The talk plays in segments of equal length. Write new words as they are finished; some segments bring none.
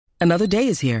Another day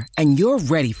is here, and you're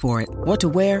ready for it. What to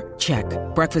wear? Check.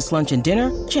 Breakfast, lunch, and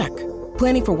dinner? Check.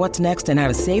 Planning for what's next and how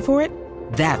to save for it?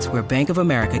 That's where Bank of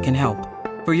America can help.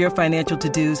 For your financial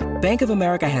to-dos, Bank of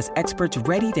America has experts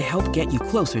ready to help get you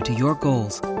closer to your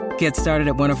goals. Get started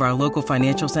at one of our local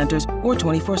financial centers or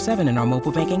 24/7 in our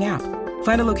mobile banking app.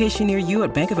 Find a location near you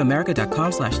at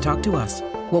bankofamerica.com/talktous.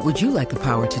 What would you like the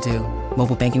power to do?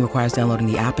 Mobile banking requires downloading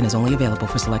the app and is only available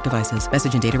for select devices.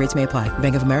 Message and data rates may apply.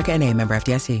 Bank of America N.A., member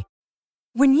FDIC.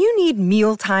 When you need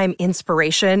mealtime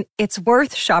inspiration, it's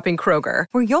worth shopping Kroger,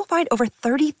 where you'll find over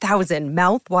 30,000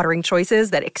 mouth-watering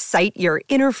choices that excite your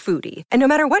inner foodie. And no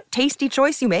matter what tasty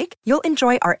choice you make, you'll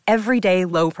enjoy our everyday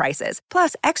low prices,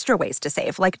 plus extra ways to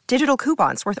save, like digital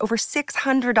coupons worth over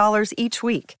 $600 each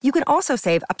week. You can also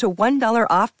save up to $1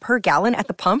 off per gallon at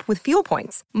the pump with fuel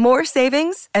points. More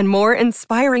savings and more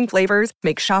inspiring flavors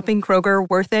make shopping Kroger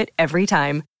worth it every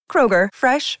time. Kroger,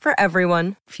 fresh for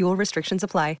everyone. Fuel restrictions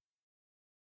apply.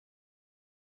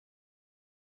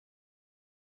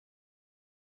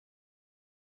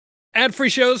 Ad-free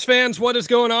shows fans, what is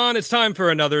going on? It's time for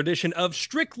another edition of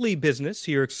Strictly Business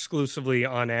here exclusively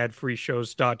on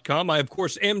adfreeshows.com. I, of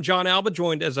course, am John Alba,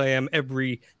 joined as I am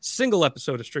every single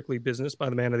episode of Strictly Business by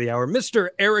the man of the hour, Mr.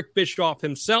 Eric Bischoff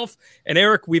himself. And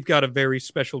Eric, we've got a very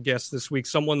special guest this week,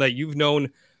 someone that you've known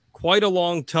quite a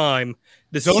long time.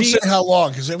 Don't say how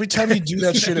long, because every time you do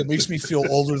that shit, it makes me feel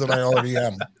older than I already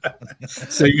am.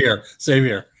 Same here.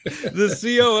 The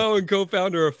COO and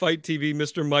co-founder of Fight TV,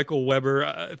 Mr. Michael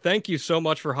Weber. Thank you so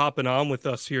much for hopping on with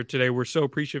us here today. We're so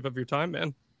appreciative of your time,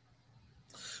 man.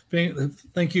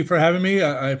 Thank you for having me.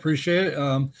 I appreciate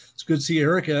it. It's good to see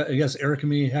Eric. I guess Eric and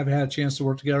me have had a chance to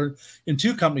work together in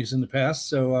two companies in the past,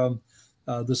 so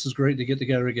this is great to get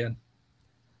together again.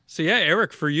 So yeah,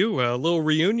 Eric, for you, a little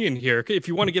reunion here. If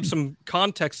you want to give some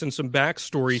context and some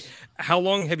backstory, how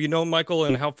long have you known Michael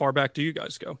and how far back do you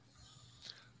guys go?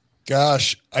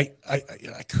 Gosh, I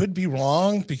could be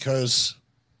wrong because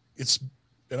it's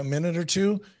been a minute or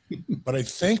two, but I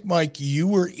think, Mike, you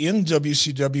were in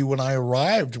WCW when I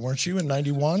arrived, weren't you, in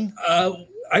 91?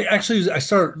 I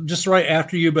started just right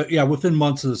after you, but yeah, within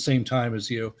months of the same time as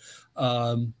you.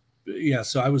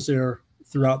 So I was there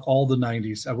throughout all the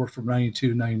 90s. I worked from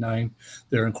 92, 99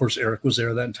 there. And of course, Eric was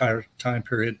there that entire time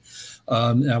period.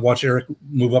 And I watched Eric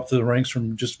move up to the ranks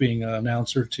from just being an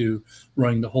announcer to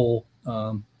running the whole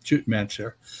shoot match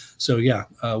there. So yeah,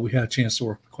 we had a chance to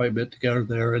work quite a bit together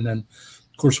there. And then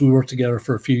of course we worked together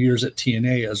for a few years at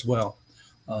TNA as well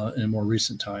in a more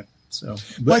recent time. So,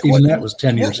 but Mike, that was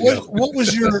 10 years ago. What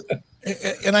was your,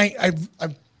 and I've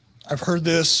heard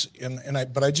this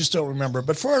but I just don't remember,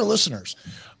 but for our listeners,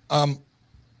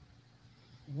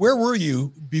 where were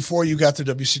you before you got to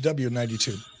WCW in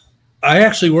 92? I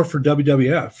actually worked for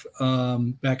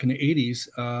WWF back in the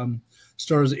 80s.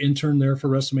 Started as an intern there for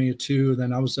WrestleMania 2.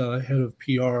 Then I was head of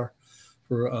PR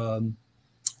for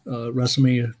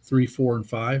WrestleMania 3, 4, and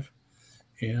 5.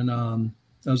 And that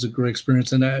was a great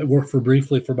experience. And I worked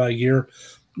briefly for about a year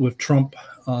with Trump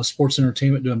Sports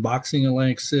Entertainment doing boxing in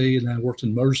Atlantic City. And then I worked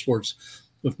in motorsports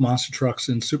with monster trucks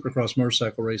and supercross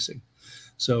motorcycle racing.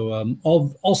 So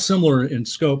all similar in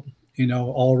scope,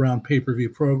 all around pay-per-view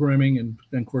programming. And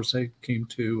then, of course, I came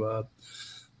to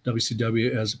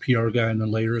WCW as a PR guy and then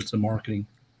later as a marketing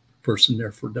person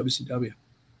there for WCW.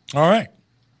 All right.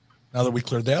 Now that we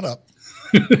cleared that up.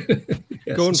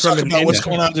 Yes. What's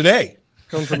going on today.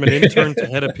 Going from an intern to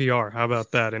head of PR. How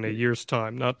about that in a year's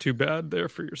time? Not too bad there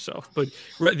for yourself. But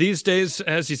these days,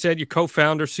 as you said, you're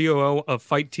co-founder, COO of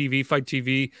Fight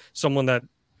TV, someone that,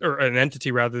 or an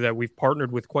entity rather, that we've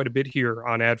partnered with quite a bit here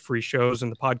on ad-free shows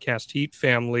and the podcast Heat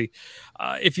family.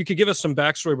 If you could give us some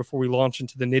backstory before we launch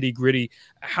into the nitty-gritty,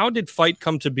 how did Fight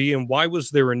come to be and why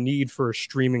was there a need for a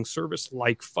streaming service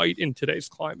like Fight in today's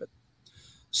climate?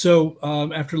 So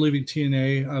after leaving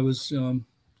TNA, I was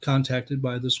contacted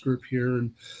by this group here,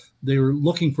 and they were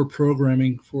looking for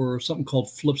programming for something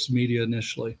called Flips Media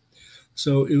initially.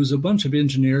 So it was a bunch of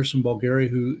engineers from Bulgaria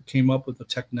who came up with the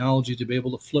technology to be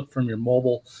able to flip from your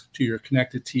mobile to your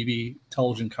connected TV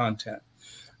television content.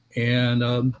 And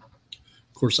of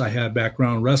course, I had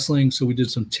background in wrestling, so we did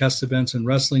some test events in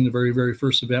wrestling. The very, very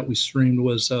first event we streamed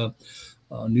was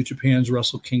New Japan's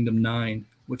Wrestle Kingdom 9,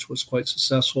 which was quite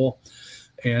successful.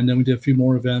 And then we did a few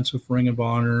more events with Ring of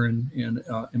Honor and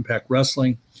Impact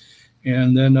Wrestling.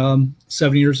 And then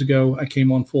 7 years ago, I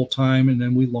came on full time, and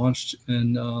then we launched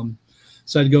and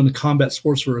decided to go into combat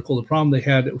sports vertical. The problem they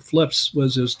had at Flips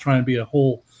was it was trying to be a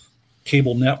whole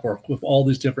cable network with all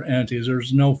these different entities.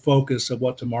 There's no focus of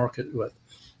what to market with.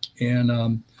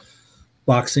 And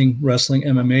boxing, wrestling,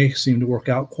 MMA seemed to work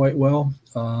out quite well.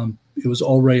 It was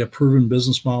already a proven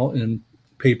business model in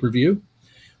pay-per-view.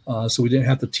 So we didn't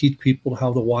have to teach people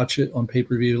how to watch it on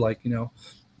pay-per-view, like,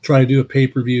 try to do a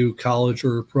pay-per-view college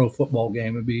or pro football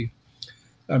game.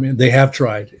 They have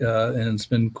tried, and it's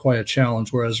been quite a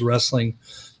challenge, whereas wrestling,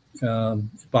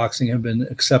 boxing have been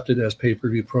accepted as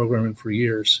pay-per-view programming for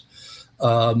years.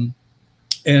 And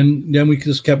then we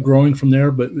just kept growing from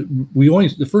there. But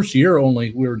the first year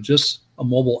only, we were just a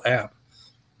mobile app.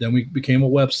 Then we became a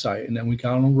website, and then we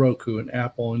got on Roku and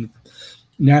Apple, and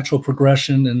natural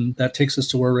progression. And that takes us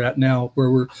to where we're at now,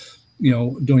 where we're,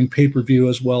 doing pay-per-view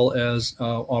as well as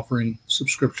offering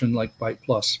subscription like Fight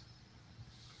Plus.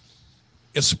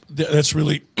 That's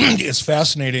really, it's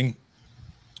fascinating.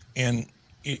 And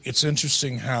it's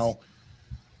interesting how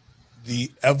the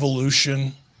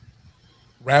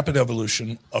rapid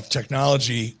evolution of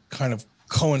technology kind of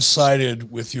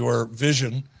coincided with your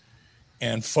vision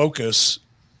and focus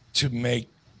to make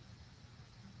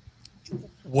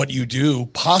what you do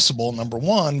possible, number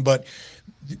one, but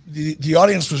the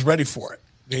audience was ready for it.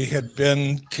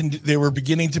 They were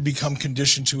beginning to become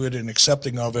conditioned to it and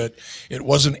accepting of it. It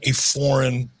wasn't a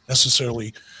foreign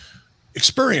necessarily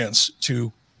experience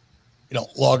to,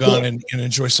 log on and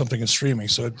enjoy something in streaming.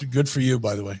 So good for you,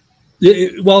 by the way.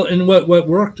 Well, and what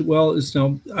worked well is,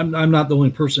 I'm not the only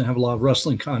person to have a lot of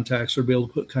wrestling contacts or be able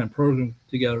to put kind of program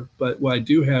together. But what I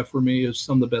do have for me is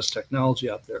some of the best technology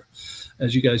out there.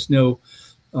 As you guys know,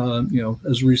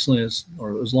 as recently as,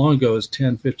 or as long ago as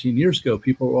 10, 15 years ago,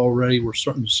 people were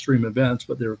starting to stream events,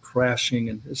 but they were crashing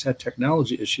and just had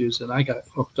technology issues. And I got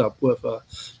hooked up with a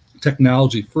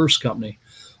technology first company,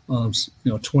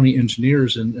 20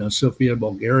 engineers in Sofia,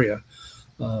 Bulgaria,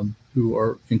 who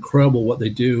are incredible what they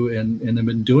do. And they've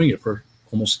been doing it for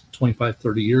almost 25,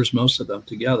 30 years, most of them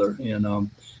together,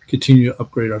 and continue to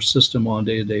upgrade our system on a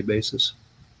day-to-day basis.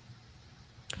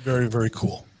 Very, very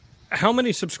cool. How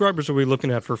many subscribers are we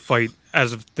looking at for Fight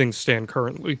as of things stand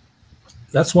currently?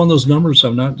 That's one of those numbers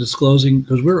I'm not disclosing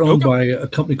because we're owned by a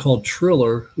company called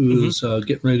Triller, who's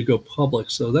getting ready to go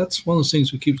public. So that's one of those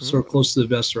things we keep sort of close to the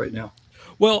vest right now.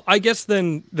 Well, I guess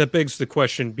then that begs the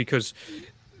question, because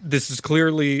this is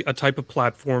clearly a type of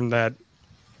platform that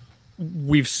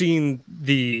we've seen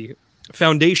the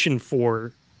foundation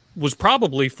for was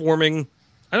probably forming,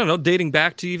 I don't know, dating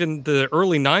back to even the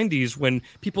early 90s when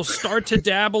people start to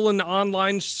dabble in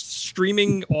online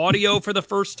streaming audio for the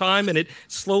first time, and it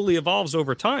slowly evolves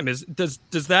over time.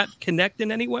 Does that connect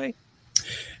in any way?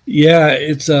 Yeah,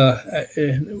 it's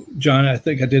John, I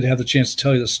think I did have the chance to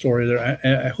tell you the story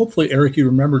there. Hopefully, Eric, you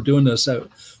remember doing this.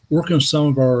 Working with some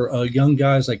of our young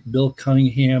guys like Bill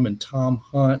Cunningham and Tom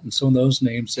Hunt and some of those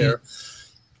names there.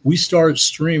 We started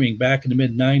streaming back in the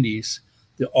mid-90s.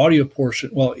 The audio portion,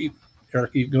 well,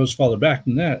 Eric, it goes farther back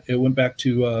than that. It went back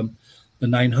to the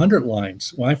 900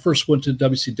 lines. When I first went to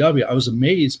WCW, I was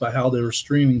amazed by how they were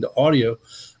streaming the audio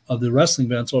of the wrestling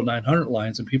events on 900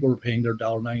 lines, and people were paying their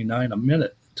 $1.99 a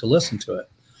minute to listen to it.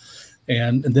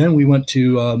 And then we went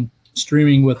to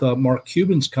streaming with Mark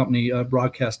Cuban's company,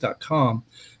 broadcast.com.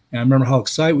 And I remember how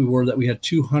excited we were that we had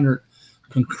 200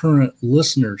 concurrent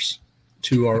listeners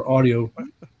to our audio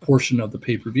portion of the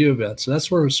pay-per-view event. So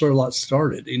that's where sort of a lot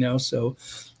started, So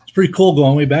it's pretty cool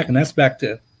going way back. And that's back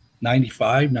to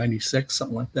 95, 96,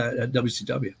 something like that at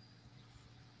WCW.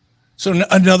 So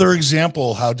another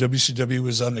example how WCW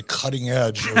was on the cutting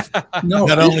edge of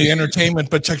not only entertainment,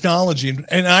 but technology.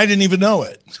 And I didn't even know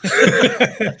it.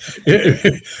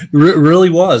 It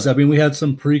really was. I mean, we had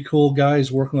some pretty cool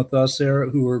guys working with us there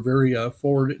who were very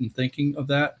forward in thinking of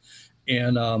that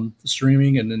and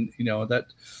streaming. And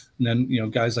then,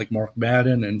 guys like Mark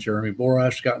Madden and Jeremy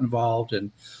Borash got involved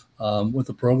and with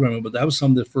the programming. But that was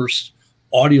some of the first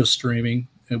audio streaming,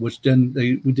 which then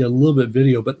we did a little bit of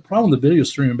video. But the problem with the video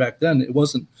streaming back then, it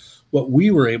wasn't what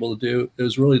we were able to do. It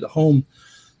was really the home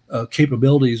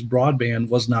capabilities. Broadband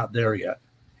was not there yet.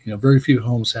 Very few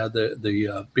homes had the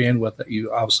bandwidth that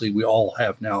we all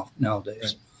have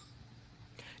nowadays.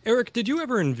 Eric, did you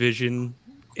ever envision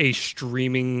a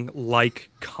streaming-like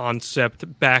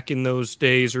concept back in those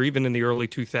days, or even in the early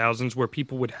 2000s, where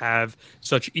people would have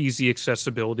such easy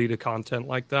accessibility to content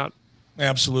like that?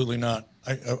 Absolutely not.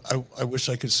 I wish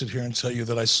I could sit here and tell you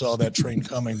that I saw that train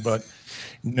coming, but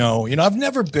no. I've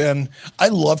never been. I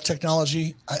love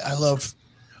technology. I love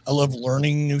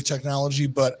learning new technology,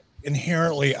 but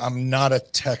inherently, I'm not a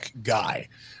tech guy.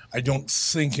 I don't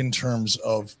think in terms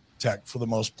of tech for the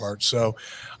most part. So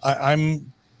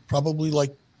I'm probably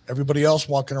like everybody else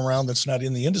walking around that's not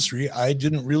in the industry. I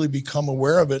didn't really become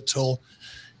aware of it till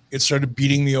it started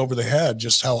beating me over the head,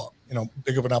 just how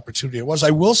big of an opportunity it was.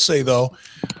 I will say though,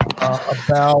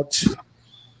 I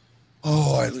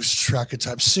lose track of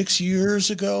time. 6 years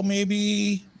ago,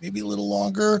 maybe maybe a little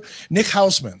longer. Nick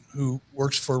Hausman, who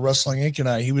works for Wrestling Inc.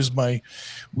 and he was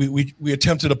we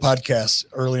attempted a podcast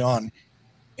early on,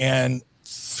 and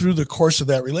through the course of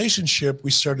that relationship,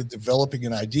 we started developing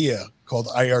an idea called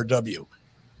IRW.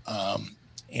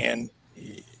 And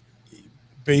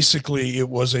basically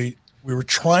we were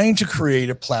trying to create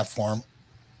a platform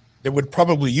that would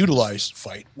probably utilize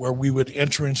Fight, where we would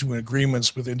enter into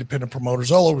agreements with independent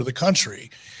promoters all over the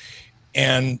country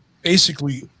and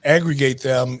basically aggregate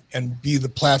them and be the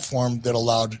platform that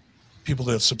allowed people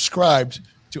that subscribed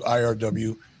to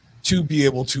IRW to be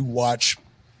able to watch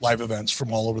live events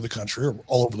from all over the country, or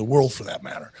all over the world for that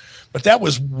matter. But that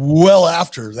was well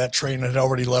after that train had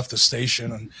already left the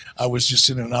station, and I was just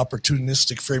in an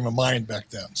opportunistic frame of mind back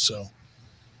then. So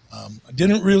I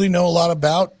didn't really know a lot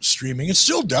about streaming. And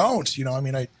still don't,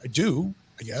 I do,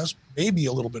 I guess, maybe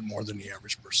a little bit more than the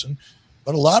average person,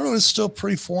 but a lot of it is still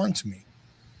pretty foreign to me.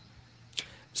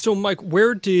 So, Mike,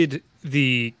 where did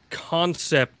the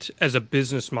concept as a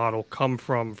business model come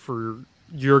from for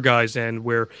your guys' end,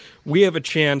 where we have a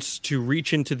chance to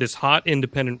reach into this hot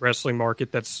independent wrestling market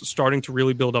that's starting to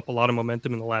really build up a lot of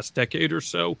momentum in the last decade or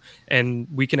so, and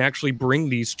we can actually bring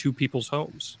these to people's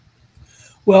homes?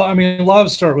 Well, a lot of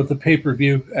it started with the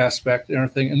pay-per-view aspect and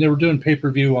everything, and they were doing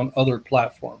pay-per-view on other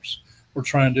platforms. We're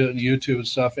trying to do it on YouTube and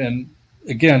stuff, and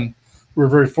again, we're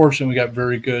very fortunate. We got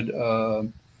very good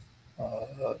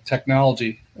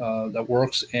technology that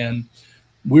works, and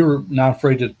we were not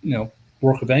afraid to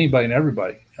work with anybody and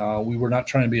everybody. We were not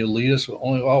trying to be elitist. We're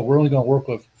only going to work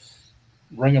with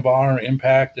Ring of Honor,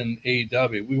 Impact, and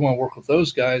AEW. We want to work with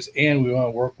those guys, and we want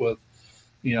to work with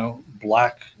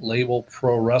Black Label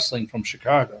Pro Wrestling from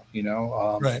Chicago.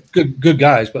 Right. Good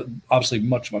guys, but obviously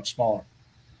much, much smaller.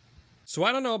 So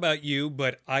I don't know about you,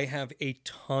 but I have a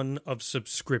ton of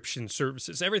subscription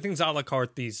services. Everything's a la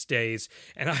carte these days,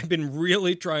 and I've been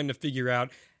really trying to figure out,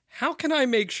 how can I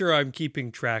make sure I'm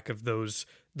keeping track of those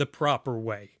the proper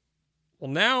way?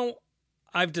 Well, now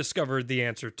I've discovered the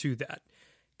answer to that,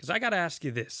 because I got to ask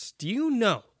you this. Do you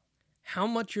know how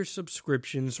much your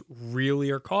subscriptions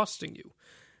really are costing you?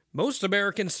 Most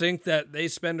Americans think that they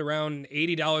spend around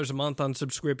 $80 a month on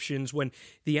subscriptions, when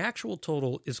the actual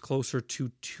total is closer to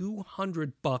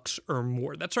 $200 or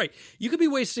more. That's right. You could be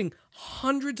wasting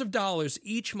hundreds of dollars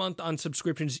each month on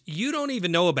subscriptions you don't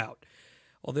even know about.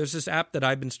 Well, there's this app that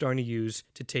I've been starting to use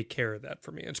to take care of that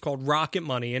for me. It's called Rocket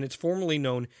Money, and it's formerly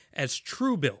known as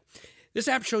Truebill. This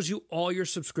app shows you all your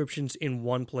subscriptions in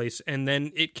one place, and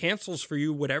then it cancels for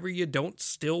you whatever you don't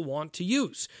still want to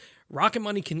use. Rocket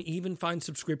Money can even find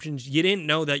subscriptions you didn't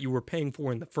know that you were paying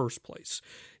for in the first place.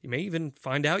 You may even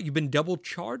find out you've been double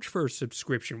charged for a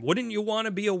subscription. Wouldn't you want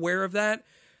to be aware of that?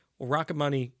 Well, Rocket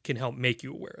Money can help make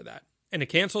you aware of that. And to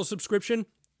cancel a subscription,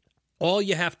 all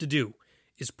you have to do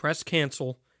is press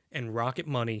cancel, and Rocket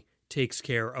Money takes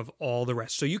care of all the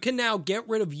rest. So you can now get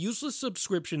rid of useless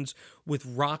subscriptions with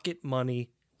Rocket Money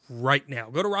right now.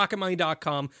 Go to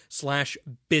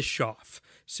rocketmoney.com/Bischoff.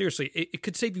 Seriously, it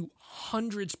could save you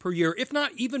hundreds per year, if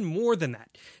not even more than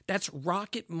that. That's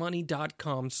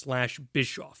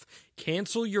rocketmoney.com/Bischoff.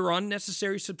 Cancel your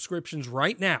unnecessary subscriptions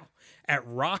right now at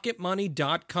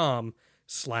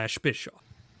rocketmoney.com/Bischoff.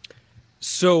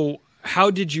 So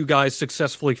how did you guys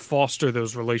successfully foster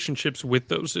those relationships with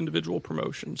those individual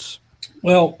promotions?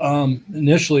 Well,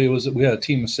 initially it was that we had a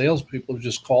team of salespeople who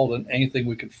just called in anything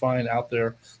we could find out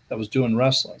there that was doing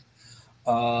wrestling.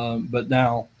 But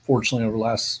now, fortunately, over the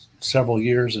last several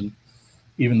years, and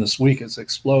even this week it's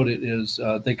exploded, is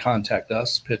they contact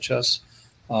us, pitch us.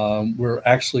 We're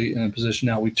actually in a position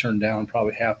now we turn down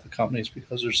probably half the companies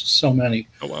because there's so many.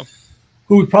 Oh, wow.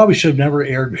 Who we probably should have never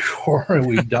aired before, and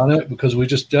we've done it because we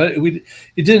just did it.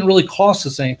 It didn't really cost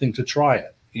us anything to try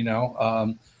it,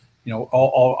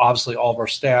 obviously all of our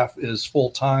staff is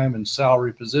full-time and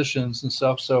salary positions and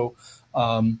stuff. So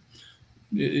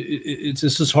it's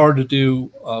just as hard to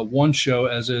do one show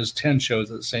as it is 10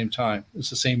 shows at the same time.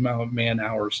 It's the same amount of man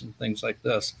hours and things like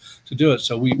this to do it.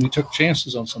 So we took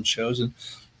chances on some shows, and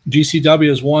GCW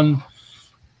is one.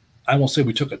 I won't say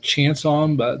we took a chance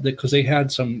on, but because they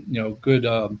had some, good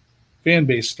fan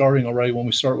base starting already when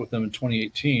we started with them in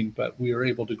 2018, but we were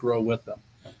able to grow with them.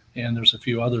 And there's a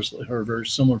few others who are very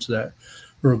similar to that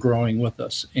who are growing with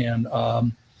us. And,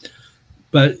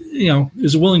 but,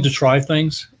 is willing to try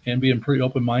things and being pretty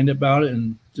open-minded about it,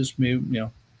 and just maybe,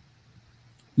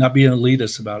 not being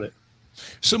elitist about it.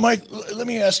 So, Mike, let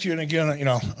me ask you, and again,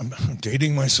 I'm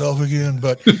dating myself again,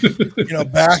 but,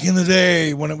 back in the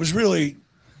day when it was really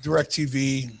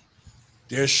DirecTV,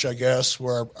 Dish, I guess,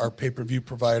 were our pay-per-view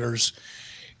providers,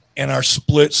 And our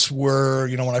splits were,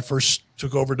 when I first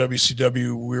took over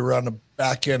WCW, we were on the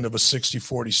back end of a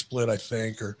 60-40 split, I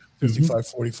think, or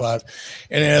 55-45.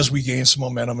 And as we gained some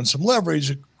momentum and some leverage,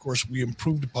 of course, we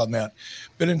improved upon that.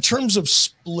 But in terms of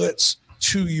splits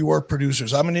to your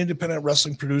producers, I'm an independent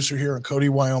wrestling producer here in Cody,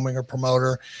 Wyoming, a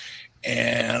promoter.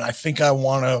 And I think I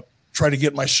want to try to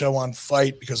get my show on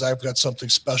Fight because I've got something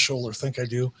special or think I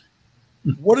do.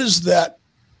 What does that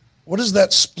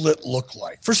split look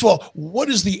like? First of all, what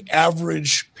is the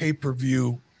average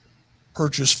pay-per-view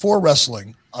purchase for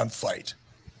wrestling on Fight?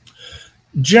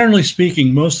 Generally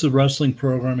speaking, most of the wrestling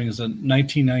programming is at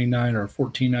 $19.99 or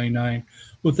 $14.99,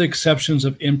 with the exceptions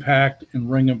of Impact and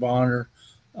Ring of Honor.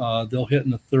 They'll hit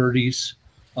in the 30s.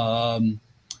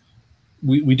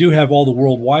 We do have all the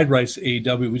worldwide rights to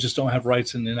AEW. We just don't have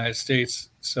rights in the United States.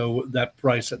 So that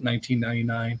price at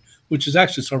 $19.99, which is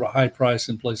actually sort of a high price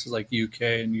in places like UK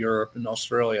and Europe and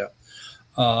Australia.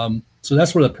 So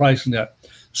that's where the pricing at.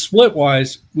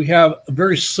 Split-wise, we have a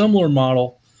very similar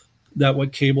model that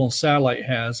what cable and satellite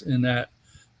has in that.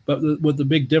 But what the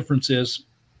big difference is,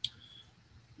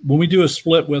 when we do a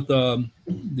split with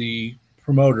the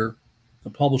promoter, the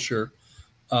publisher,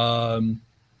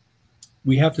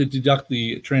 we have to deduct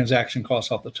the transaction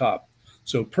costs off the top.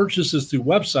 So purchases through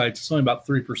websites, it's only about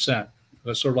 3%.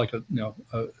 That's sort of like a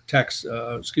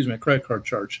credit card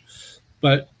charge.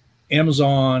 But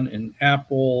Amazon and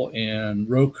Apple and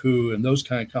Roku and those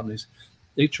kind of companies,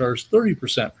 they charge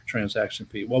 30% for transaction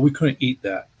fee. Well, we couldn't eat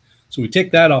that. So we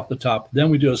take that off the top. Then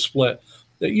we do a split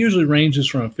that usually ranges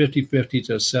from a 50-50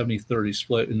 to a 70-30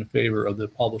 split in the favor of the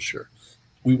publisher.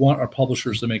 We want our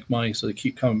publishers to make money, so they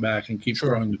keep coming back and keep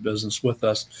growing the business with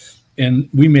us. And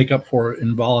we make up for it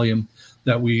in volume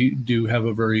that we do have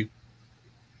a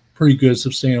pretty good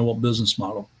sustainable business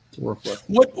model to work with.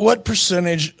 What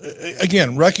percentage,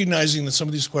 again, recognizing that some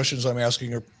of these questions I'm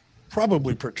asking are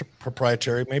probably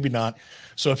proprietary, maybe not.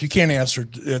 So if you can't answer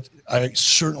it, I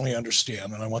certainly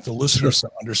understand. And I want the listeners to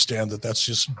understand that that's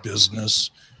just business.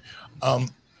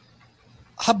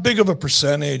 How big of a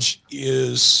percentage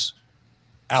is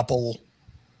Apple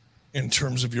in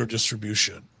terms of your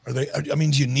distribution? Do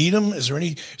you need them? Is there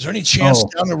any chance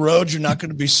down the road you're not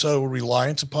going to be so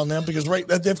reliant upon them? Because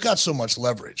they've got so much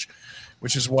leverage,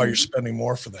 which is why you're spending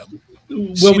more for them.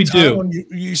 Well, we do.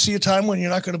 You see a time when you're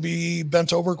not going to be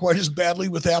bent over quite as badly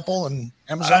with Apple and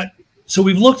Amazon? So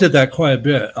we've looked at that quite a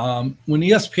bit. When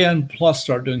ESPN Plus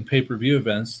started doing pay-per-view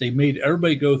events, they made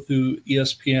everybody go through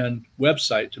ESPN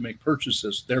website to make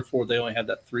purchases. Therefore, they only had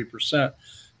that 3%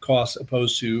 cost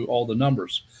opposed to all the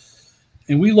numbers.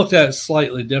 And we looked at it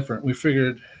slightly different. We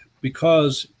figured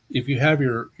because if you have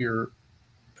your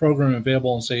program available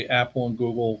on, say, Apple and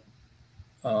Google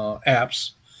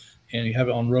apps, and you have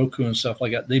it on Roku and stuff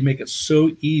like that, they make it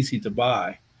so easy to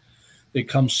buy. It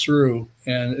comes through,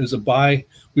 and as a buy,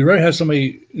 we already have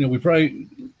somebody, we probably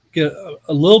get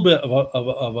a little bit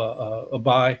of a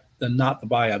buy than not the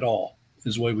buy at all,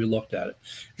 is the way we looked at it.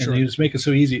 And they just make it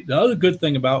so easy. The other good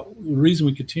thing about the reason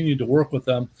we continue to work with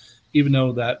them, even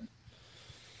though that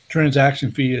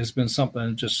transaction fee has been something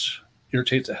that just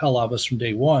irritates the hell out of us from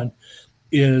day one,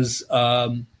 is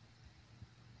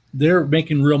they're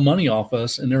making real money off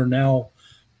us, and they're now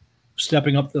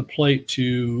stepping up the plate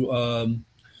to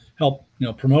help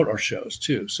promote our shows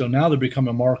too. So now they're becoming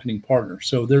a marketing partner.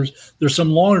 So there's some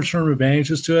longer term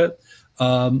advantages to it.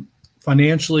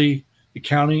 Financially,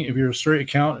 accounting, if you're a straight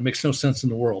accountant, it makes no sense in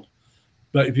the world.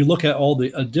 But if you look at all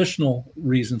the additional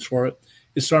reasons for it,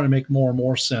 it's starting to make more and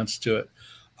more sense to it.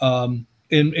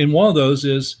 And one of those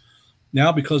is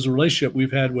now, because of the relationship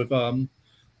we've had with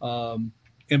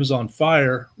Amazon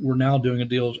Fire, we're now doing a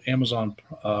deal with Amazon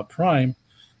Prime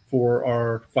for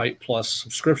our Fight Plus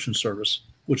subscription service,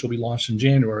 which will be launched in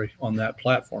January on that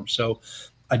platform. So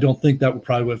I don't think that would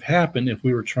probably have happened if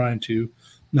we were trying to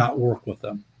not work with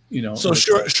them. So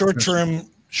short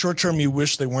term, you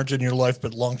wish they weren't in your life,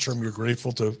 but long term, you're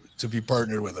grateful to be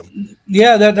partnered with them.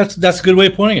 Yeah, that's a good way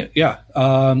of putting it. Yeah,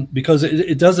 because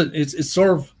it doesn't. It's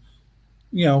sort of,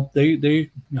 they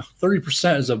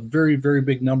 30% is a very, very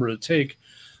big number to take,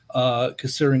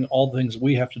 considering all the things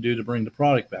we have to do to bring the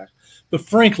product back. But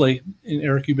frankly, and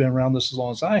Eric, you've been around this as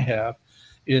long as I have,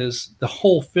 is the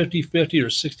whole 50-50 or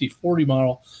 60-40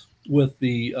 model with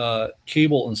the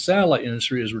cable and satellite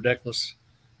industry is ridiculous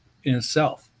in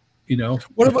itself.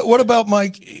 What about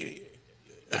Mike?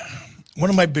 One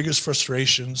of my biggest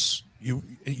frustrations, you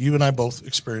and I both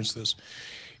experienced this,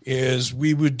 is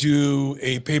we would do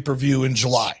a pay-per-view in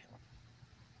July,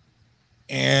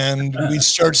 and we'd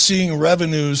start seeing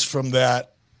revenues from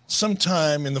that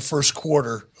sometime in the first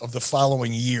quarter of the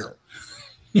following year.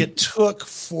 It took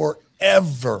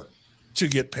forever to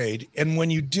get paid. And when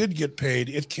you did get paid,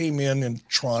 it came in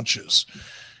tranches.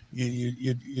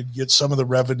 You'd get some of the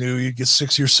revenue. You'd get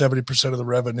 60 or 70% of the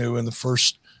revenue in the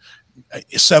first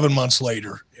 7 months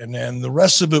later. And then the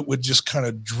rest of it would just kind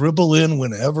of dribble in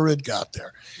whenever it got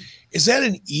there. Is that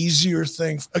an easier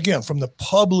thing? Again, from the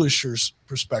publisher's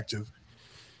perspective,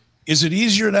 is it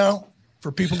easier now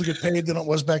for people to get paid than it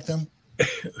was back then?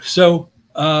 So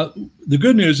the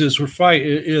good news is for Fight,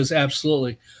 it is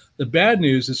absolutely. The bad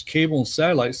news is cable and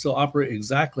satellite still operate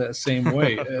exactly the same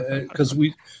way. Because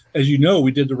we, as you know,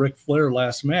 we did the Ric Flair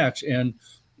last match, and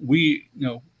we,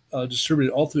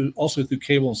 distributed also through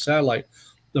cable and satellite.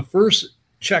 The first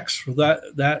checks for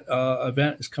that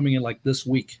event is coming in like this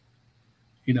week.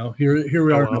 Here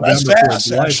we are. Wow. That's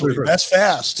fast, actually. That's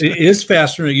fast. It is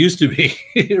faster than it used to be.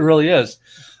 It really is.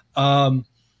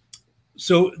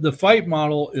 So the Fight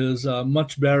model is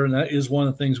much better, and that is one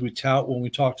of the things we tout when we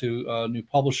talk to new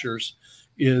publishers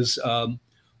is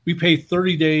we pay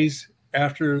 30 days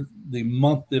after the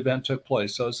month the event took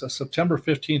place. So it's a September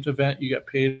 15th event. You get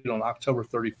paid on October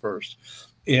 31st.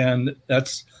 And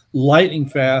that's lightning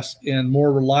fast and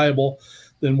more reliable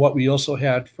than what we also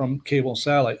had from cable and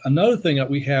satellite. Another thing that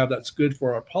we have that's good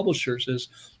for our publishers is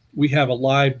we have a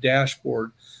live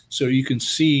dashboard. So you can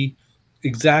see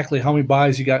exactly how many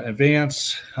buys you got in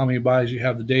advance, how many buys you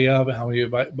have the day of, and how many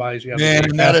buys you have the day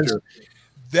after.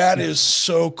 That is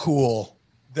so cool.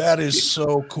 That is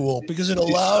so cool because it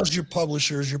allows your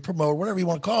publishers, your promoter, whatever you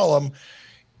want to call them,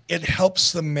 it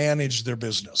helps them manage their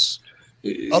business.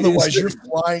 Otherwise, you're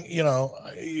flying.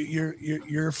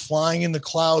 You're flying in the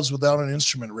clouds without an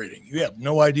instrument rating. You have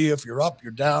no idea if you're up,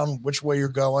 you're down, which way you're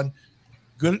going.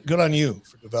 Good on you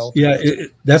for developing. Yeah,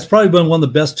 that's probably been one of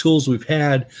the best tools we've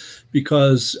had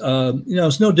because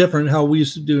it's no different how we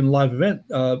used to do in live event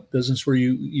business where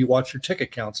you watch your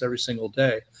ticket counts every single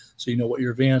day, so you know what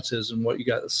your advance is and what you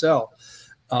got to sell.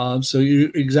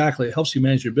 It helps you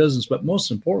manage your business, but most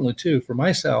importantly too, for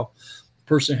myself, the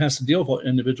person has to deal with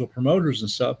individual promoters and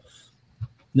stuff.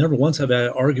 Never once have I had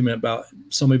an argument about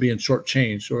somebody being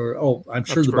shortchanged or, I'm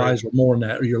sure the buys were more than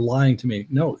that, or you're lying to me.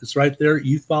 No, it's right there.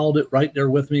 You followed it right there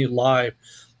with me live.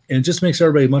 And it just makes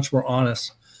everybody much more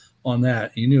honest on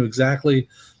that. You knew exactly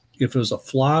if it was a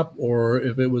flop or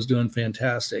if it was doing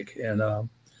fantastic. And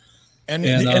again,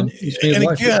 I'm going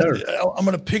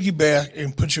to piggyback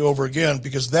and put you over again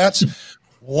because that's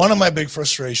one of my big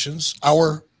frustrations.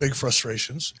 Our big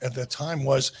frustrations at that time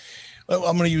was,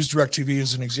 I'm going to use DirecTV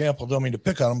as an example. Don't mean to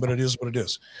pick on them, but it is what it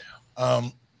is.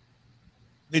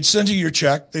 They'd send you your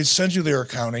check. They'd send you their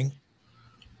accounting.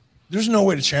 There's no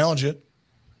way to challenge it.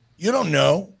 You don't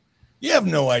know. You have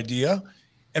no idea.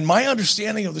 And my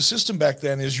understanding of the system back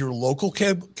then is your local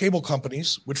cable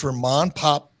companies, which were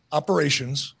mom-pop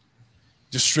operations,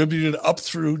 distributed up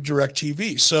through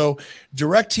DirecTV. So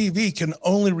DirecTV can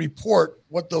only report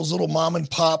what those little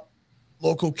mom-and-pop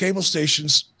local cable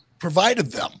stations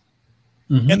provided them.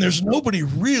 Mm-hmm. And there's nobody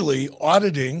really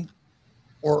auditing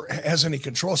or has any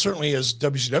control. Certainly as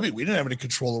WCW, we didn't have any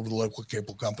control over the local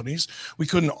cable companies. We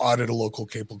couldn't audit a local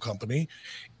cable company.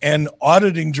 And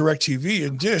auditing DirecTV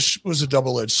and Dish was a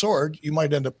double-edged sword. You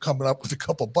might end up coming up with a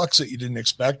couple bucks that you didn't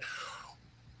expect.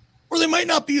 Or they might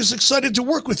not be as excited to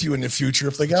work with you in the future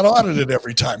if they got audited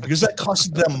every time, because that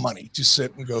costed them money to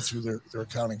sit and go through their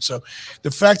accounting. So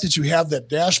the fact that you have that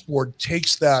dashboard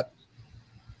takes that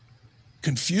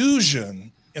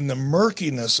confusion and the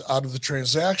murkiness out of the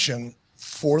transaction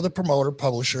for the promoter,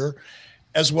 publisher,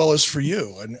 as well as for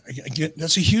you. And again,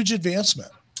 that's a huge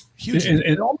advancement. Huge. And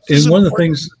one of the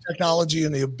things, technology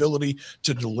and the ability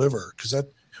to deliver, because that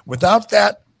without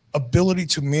that ability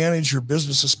to manage your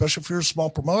business, especially if you're a small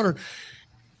promoter,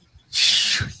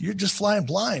 you're just flying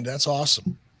blind. That's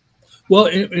awesome. Well,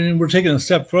 and we're taking a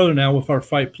step further now with our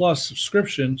Fight Plus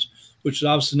subscriptions, which is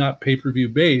obviously not pay-per-view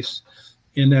based,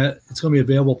 in that it's going to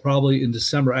be available probably in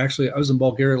December. Actually, I was in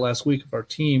Bulgaria last week with our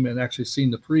team and actually seen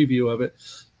the preview of it.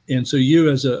 And so you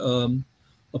as a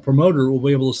promoter will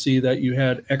be able to see that you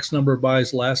had X number of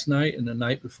buys last night and the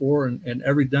night before and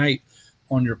every night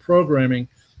on your programming.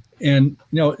 And,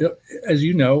 as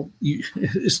you know,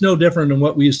 it's no different than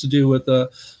what we used to do with the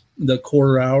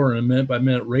quarter hour and minute by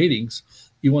minute ratings.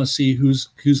 You want to see who's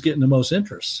getting the most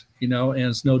interest, and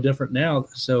it's no different now.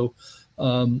 So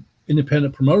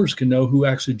independent promoters can know who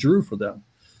actually drew for them.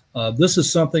 This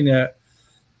is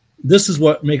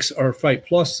what makes our Fight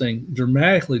Plus thing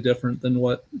dramatically different than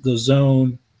what the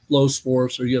Zone, Flow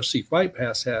Sports, or UFC Fight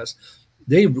Pass has.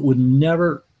 They would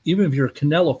never, even if you're a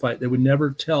Canelo fight, they would never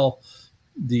tell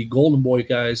the Golden Boy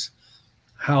guys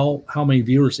how many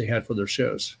viewers they had for their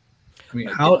shows. I mean,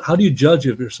 how do you judge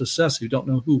if you're a success if you don't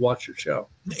know who watched your show?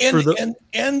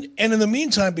 And in the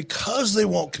meantime, because they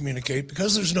won't communicate,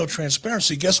 because there's no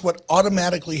transparency, guess what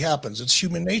automatically happens? It's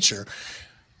human nature.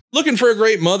 Looking for a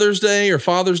great Mother's Day or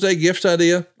Father's Day gift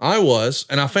idea? I was,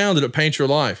 and I found it at Paint Your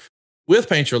Life. With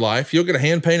Paint Your Life, you'll get a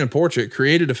hand-painted portrait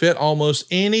created to fit almost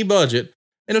any budget,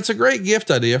 and it's a great gift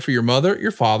idea for your mother,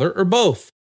 your father, or both.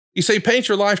 You see, Paint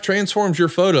Your Life transforms your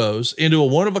photos into a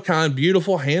one-of-a-kind,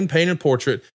 beautiful hand-painted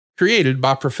portrait created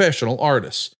by professional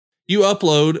artists. You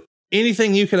upload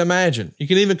anything you can imagine. You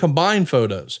can even combine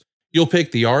photos. You'll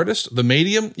pick the artist, the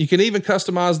medium. You can even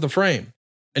customize the frame.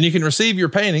 And you can receive your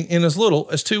painting in as little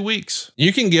as 2 weeks.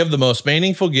 You can give the most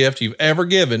meaningful gift you've ever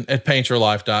given at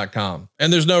paintyourlife.com.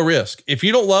 And there's no risk. If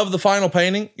you don't love the final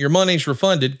painting, your money's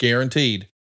refunded, guaranteed.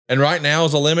 And right now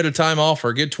is a limited time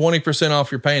offer. Get 20% off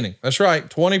your painting. That's right,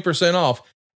 20% off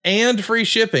and free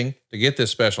shipping. To get this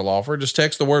special offer, just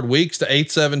text the word weeks to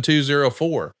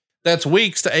 87204. That's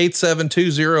weeks to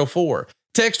 87204.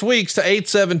 Text weeks to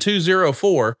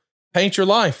 87204. Paint Your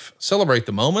Life. Celebrate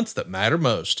the moments that matter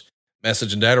most.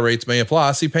 Message and data rates may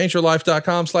apply. See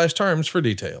paintyourlife.com/terms for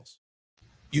details.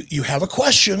 You have a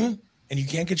question and you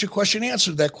can't get your question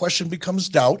answered. That question becomes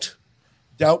doubt.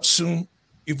 Doubt soon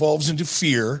evolves into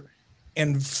fear,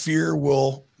 and fear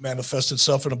will manifest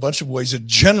itself in a bunch of ways that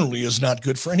generally is not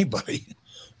good for anybody.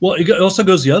 Well, it also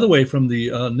goes the other way from the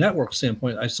network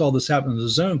standpoint. I saw this happen in the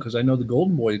Zone because I know the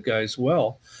Golden Boy guys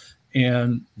well,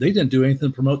 and they didn't do anything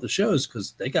to promote the shows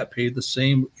because they got paid the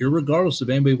same, irregardless if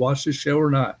anybody watched the show or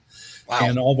not. Wow.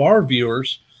 And all of our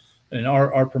viewers and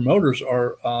our promoters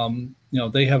are,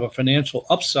 they have a financial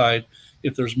upside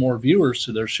if there's more viewers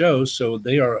to their shows. So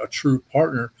they are a true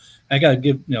partner. I got to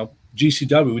give,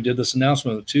 GCW, we did this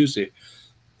announcement on Tuesday.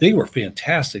 They were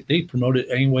fantastic. They promoted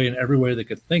any way and every way they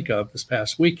could think of this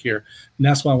past week here. And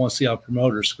that's why I want to see our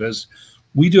promoters, because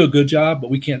we do a good job, but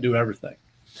we can't do everything.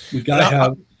 We've got to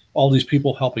have all these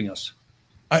people helping us.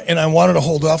 I wanted to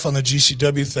hold off on the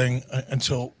GCW thing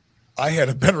until I had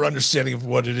a better understanding of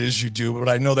what it is you do, but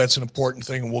I know that's an important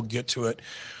thing and we'll get to it.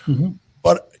 Mm-hmm.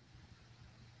 But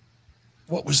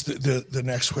what was the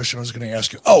next question I was going to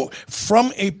ask you? Oh,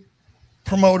 from a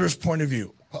promoter's point of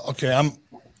view. Okay, I'm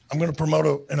going to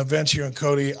promote an event here in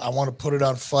Cody. I want to put it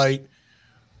on Fight.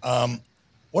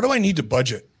 What do I need to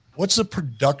budget? What's the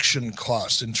production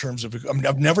cost in terms of?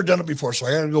 I've never done it before, so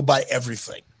I got to go buy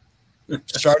everything,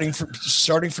 starting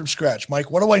from scratch.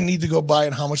 Mike, what do I need to go buy,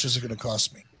 and how much is it going to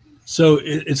cost me? So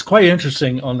it's quite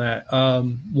interesting on that.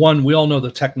 One, we all know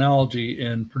the technology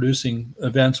in producing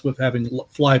events with having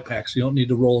fly packs. You don't need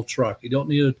to roll a truck. You don't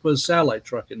need to put a satellite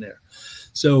truck in there.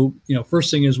 So, first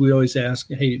thing is we always ask,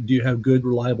 hey, do you have good,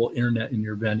 reliable internet in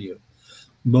your venue?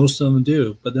 Most of them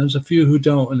do, but there's a few who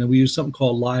don't. And then we use something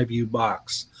called LiveView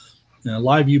Box. Now,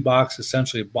 LiveView Box is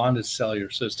essentially a bonded cellular.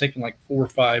 So it's taking like 4 or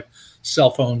 5 cell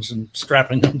phones and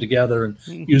strapping them together and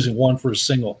using one for a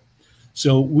single.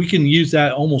 So we can use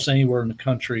that almost anywhere in the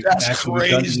country. That's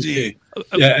crazy.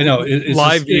 Yeah, I know.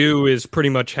 LiveView is pretty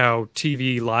much how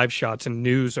TV live shots and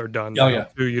news are done. Oh, yeah.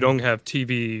 You don't have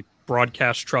TV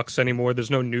broadcast trucks anymore.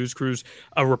 There's no news crews.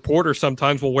 A reporter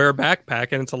sometimes will wear a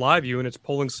backpack and it's a LiveView and it's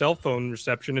pulling cell phone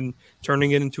reception and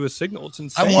turning it into a signal. It's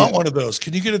insane. I want one of those.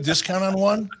 Can you get a discount on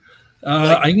one?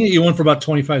 I can get you one for about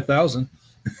 $25,000.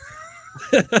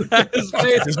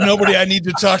 There's nobody I need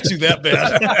to talk to that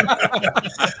bad.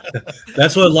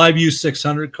 That's what LiveView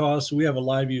 600 costs. We have a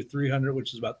LiveView 300,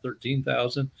 which is about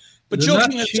 $13,000. But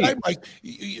joking aside, Mike,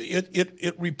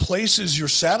 it replaces your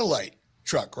satellite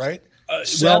truck, right?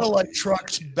 Satellite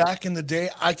trucks back in the day,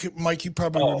 Mike, you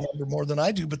probably remember more than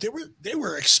I do, but they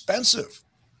were expensive.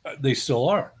 They still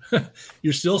are.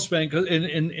 You're still spending, because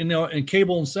in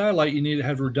cable and satellite, you need to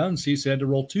have redundancy. So you had to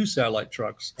roll 2 satellite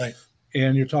trucks, right?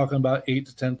 And you're talking about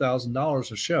 $8,000 to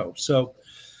 $10,000 a show. So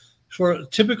for a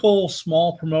typical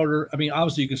small promoter, I mean,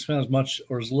 obviously you can spend as much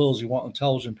or as little as you want on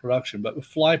television production, but with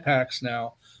fly packs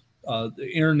now,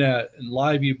 the internet and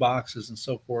LiveView boxes and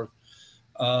so forth,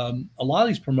 a lot of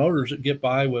these promoters that get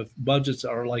by with budgets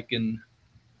are like in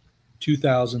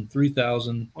 $2,000,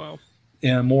 $3,000, wow,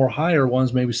 and more higher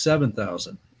ones maybe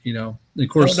 $7,000. And of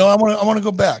course, no, I want to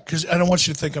go back because I don't want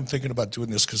you to think I'm thinking about doing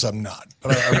this because I'm not.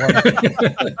 But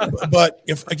but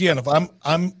if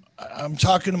I'm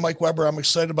talking to Mike Weber, I'm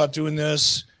excited about doing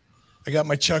this. I got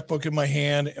my checkbook in my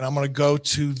hand, and I'm going to go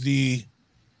to the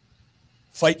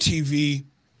Fight TV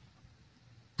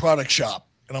product shop.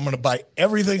 And I'm going to buy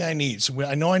everything I need. So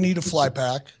I know I need a fly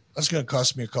pack. That's going to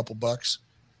cost me a couple bucks,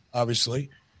 obviously.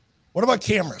 What about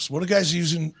cameras? What are guys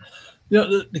using?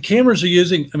 The cameras are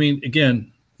using, I mean,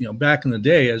 again, back in the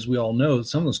day, as we all know,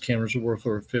 some of those cameras are worth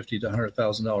over $50,000 to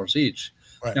 $100,000 each.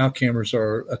 Right. Now cameras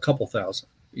are a couple thousand.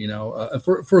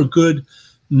 For a good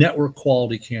network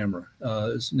quality camera,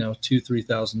 is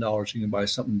 $2,000-$3,000. You can buy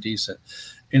something decent,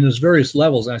 and there's various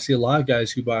levels. And I see a lot of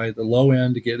guys who buy the low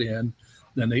end to get in,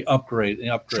 then they upgrade and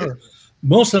upgrade. Sure.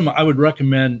 Most of them, I would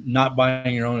recommend not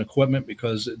buying your own equipment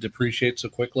because it depreciates so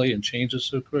quickly and changes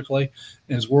so quickly.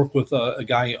 And is work with a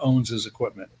guy who owns his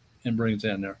equipment and brings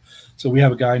it in there. So we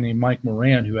have a guy named Mike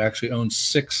Moran who actually owns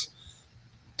 6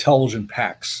 television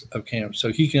packs of cameras.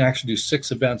 So he can actually do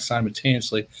 6 events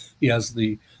simultaneously. He has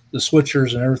the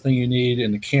switchers and everything you need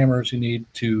and the cameras you need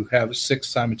to have 6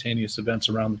 simultaneous events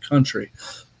around the country.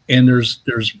 And there's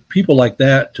people like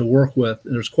that to work with,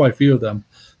 and there's quite a few of them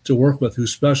to work with who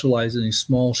specialize in these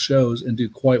small shows and do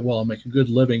quite well and make a good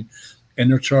living. And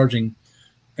they're charging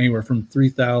anywhere from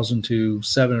 $3,000 to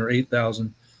 $7,000 or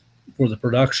 $8,000 for the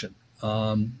production.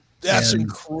 That's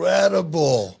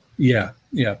incredible. Yeah.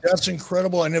 That's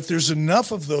incredible. And if there's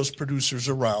enough of those producers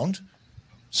around,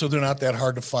 so they're not that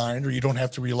hard to find, or you don't have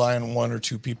to rely on 1 or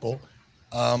 2 people,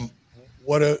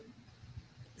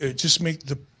 it just make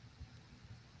the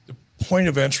point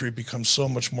of entry becomes so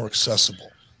much more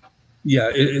accessible.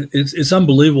 Yeah, it's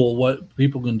unbelievable what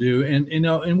people can do,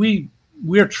 and we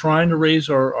are trying to raise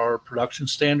our production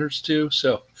standards too.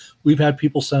 So we've had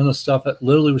people send us stuff that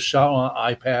literally was shot on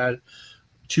an iPad,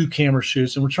 2 camera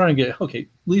shoots, and we're trying to get at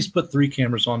least put 3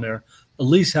 cameras on there, at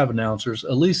least have announcers,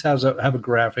 at least have a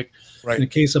graphic. Right. In the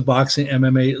case of boxing,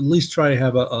 MMA, at least try to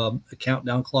have a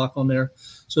countdown clock on there.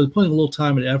 So they're putting a little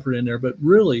time and effort in there, but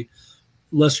really,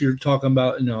 unless you're talking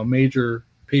about a major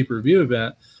pay-per-view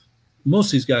event, most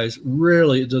of these guys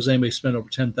rarely does anybody spend over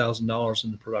 $10,000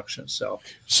 in the production itself.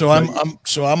 So I'm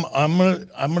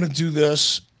gonna do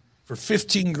this for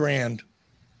 $15,000.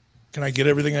 Can I get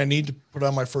everything I need to put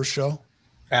on my first show?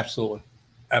 Absolutely.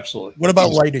 What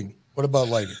about lighting?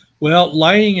 Well,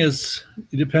 lighting it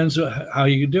depends on how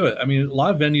you do it. I mean, a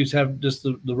lot of venues have just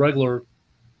the regular,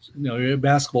 your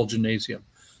basketball gymnasium,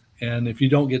 and if you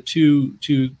don't get too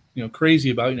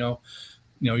crazy about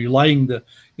you're lighting the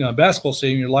basketball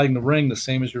stadium, you're lighting the ring the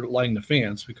same as you're lighting the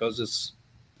fans because it's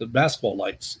the basketball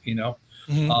lights,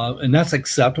 Mm-hmm. And that's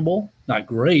acceptable. Not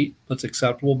great, but it's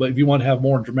acceptable. But if you want to have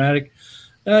more dramatic,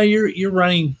 you're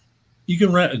running. You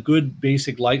can rent a good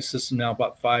basic light system now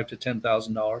about $5,000 to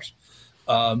 $10,000.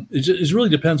 It really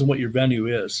depends on what your venue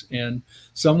is, and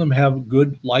some of them have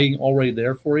good lighting already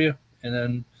there for you.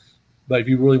 But if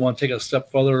you really want to take it a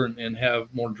step further and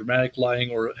have more dramatic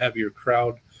lighting or have your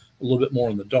crowd a little bit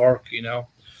more in the dark,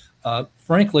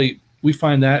 frankly, we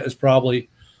find that is probably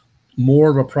more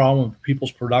of a problem with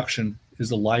people's production is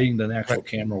the lighting than actual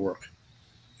camera work.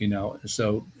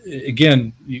 So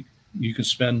again, you can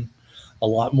spend a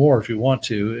lot more if you want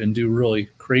to and do really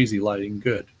crazy lighting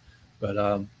good.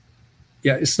 But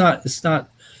it's not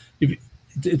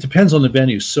it depends on the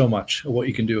venue so much of what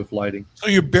you can do with lighting. So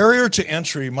my barrier to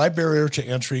entry,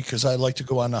 because I like to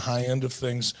go on the high end of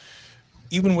things,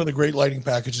 even with a great lighting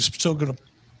package, is still going to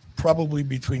probably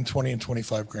between $20,000 and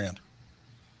 $25,000.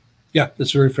 Yeah,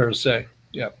 that's very fair to say.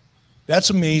 Yeah,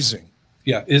 that's amazing.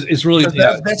 Yeah, it's really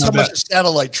that's how much a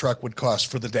satellite truck would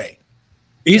cost for the day.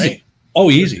 Easy. Right?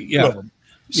 Oh, easy. Yeah.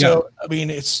 So I mean,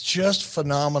 it's just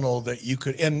phenomenal that you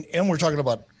could, and we're talking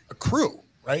about a crew,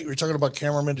 right? We're talking about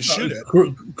cameramen to shoot it.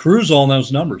 Crew's all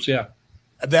those numbers. Yeah.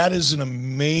 That is an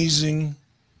amazing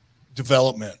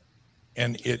development,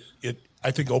 and it I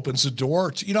think opens the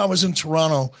door to, I was in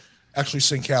Toronto, actually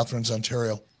St. Catharines,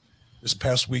 Ontario, this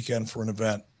past weekend for an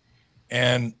event,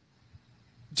 and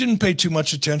didn't pay too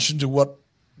much attention to what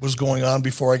was going on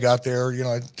before I got there.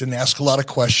 I didn't ask a lot of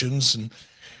questions and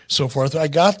so forth. I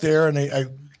got there and I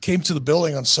came to the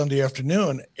building on Sunday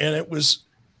afternoon, and it was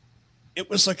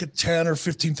like a 10 or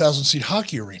 15,000 seat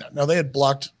hockey arena. Now they had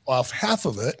blocked off half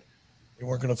of it. They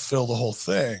weren't going to fill the whole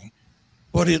thing,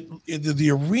 but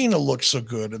the arena looked so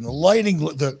good, and the lighting,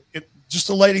 the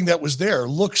lighting that was there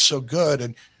looked so good.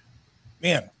 And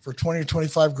man, for $20,000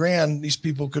 or $25,000, these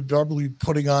people could probably be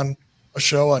putting on a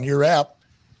show on your app.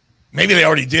 Maybe they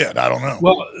already did. I don't know.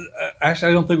 Well,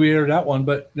 actually, I don't think we aired that one,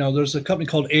 but there's a company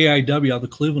called AIW out of the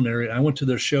Cleveland area. I went to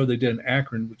their show they did in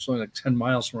Akron, which is only like 10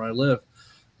 miles from where I live,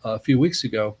 a few weeks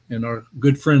ago. And our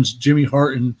good friends, Jimmy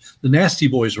Hart and the Nasty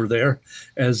Boys, were there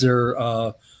as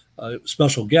their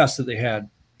special guests that they had.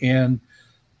 And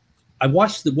I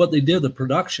watched what they did, the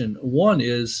production. One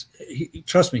is,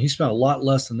 trust me, he spent a lot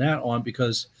less than that on,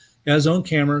 because he has his own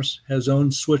cameras, has his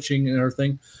own switching and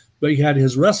everything. But he had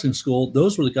his wrestling school.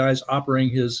 Those were the guys operating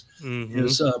his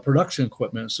production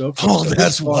equipment. So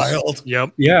that's wild.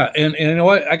 Yep. Yeah, and you know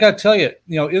what? I got to tell you,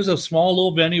 it was a small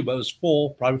little venue, but it was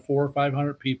full, probably 400 or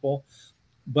 500 people.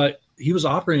 But he was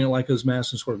operating it like it was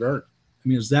Madison Square Garden. I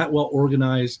mean, it's that well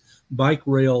organized, bike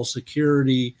rail,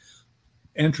 security,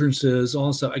 entrances, all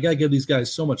that stuff. I got to give these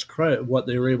guys so much credit what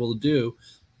they were able to do.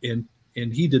 And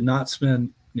he did not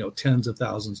spend, tens of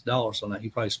thousands of dollars on that. He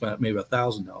probably spent maybe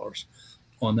 $1,000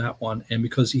 on that one. And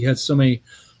because he had so many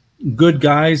good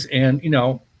guys, and,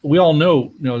 we all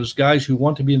know, there's guys who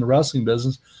want to be in the wrestling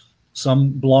business. Some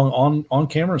belong on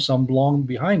camera, some belong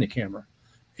behind the camera,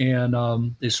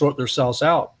 and they sort themselves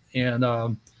out.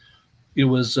 And it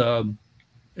was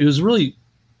really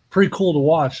pretty cool to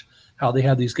watch how they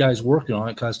had these guys working on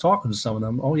it. Cause I was talking to some of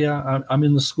them. Oh yeah, I'm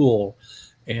in the school,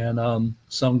 and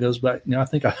some goes back. I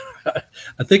think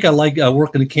I like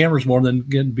working the cameras more than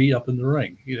getting beat up in the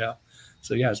ring.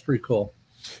 So yeah, it's pretty cool.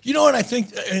 And I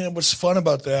think and what's fun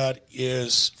about that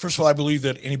is, first of all, I believe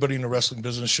that anybody in the wrestling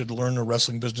business should learn the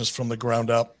wrestling business from the ground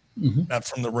up, not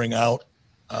from the ring out.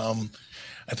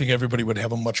 I think everybody would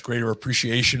have a much greater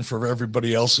appreciation for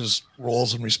everybody else's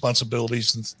roles and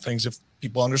responsibilities and things if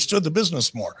people understood the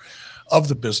business more of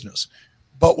the business.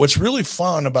 But what's really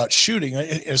fun about shooting,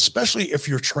 especially if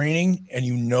you're training and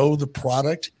the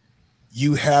product,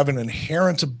 you have an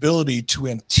inherent ability to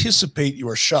anticipate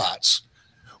your shots,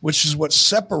 which is what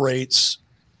separates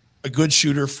a good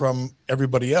shooter from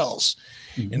everybody else.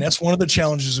 Mm-hmm. And that's one of the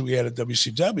challenges that we had at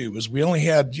WCW was we only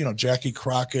had, Jackie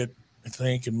Crockett, I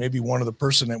think, and maybe one other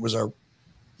person that was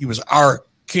our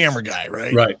camera guy,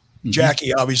 right? Right. Mm-hmm.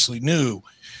 Jackie obviously knew.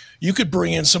 You could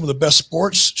bring in some of the best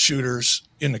sports shooters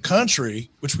in the country,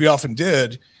 which we often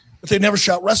did, but they never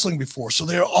shot wrestling before. So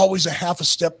they're always a half a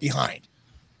step behind.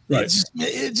 Right.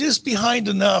 It's just behind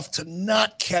enough to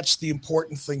not catch the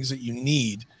important things that you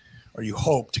need or you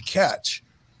hope to catch.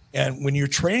 And when you're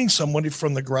training somebody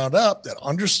from the ground up that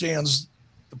understands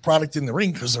the product in the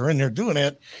ring because they're in there doing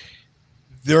it,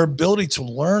 their ability to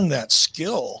learn that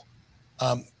skill,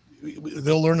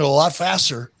 they'll learn it a lot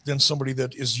faster than somebody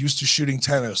that is used to shooting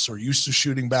tennis or used to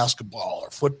shooting basketball or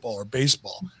football or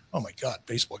baseball. Oh my God,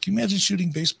 baseball. Can you imagine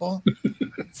shooting baseball?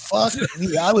 Fuck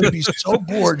me. I would be so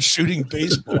bored shooting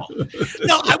baseball.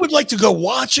 Now, I would like to go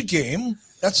watch a game.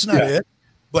 That's not it.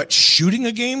 But shooting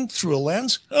a game through a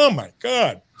lens? Oh my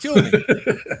God, kill me.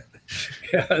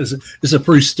 Yeah, it's a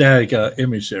pretty static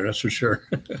image there, that's for sure.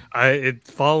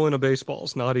 Following a baseball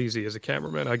is not easy as a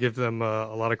cameraman. I give them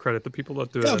a lot of credit. The people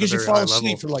that do it because you fall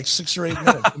asleep for like 6 or 8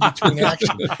 minutes in between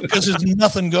action because there's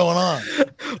nothing going on.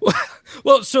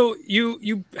 Well, so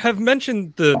you have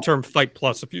mentioned the term Fight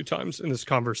Plus a few times in this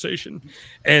conversation,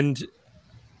 and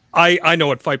I know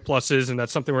what Fight Plus is, and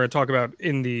that's something we're going to talk about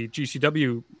in the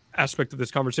GCW aspect of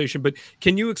this conversation. But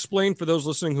can you explain for those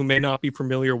listening who may not be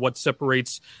familiar what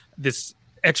separates this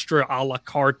extra a la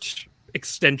carte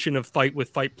extension of Fight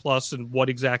with Fight Plus and what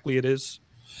exactly it is?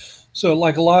 So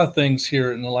like a lot of things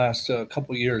here in the last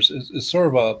couple of years, it's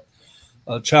sort of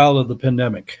a child of the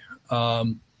pandemic.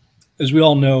 As we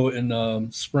all know,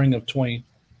 in spring of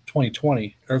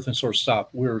 2020, everything sort of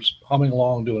stopped. We were humming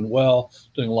along, doing well,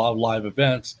 doing a lot of live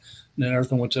events, and then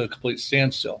everything went to a complete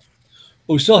standstill.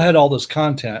 But we still had all this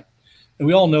content, and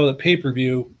we all know that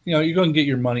pay-per-view, you're going to get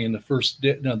your money in the first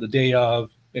day, the day of,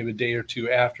 maybe a day or two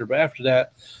after. But after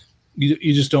that,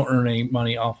 you just don't earn any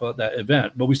money off of that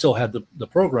event. But we still had the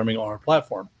programming on our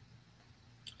platform.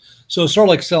 So it's sort of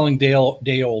like selling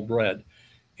day-old bread.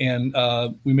 And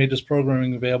we made this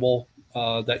programming available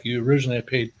that you originally had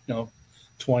paid, $20,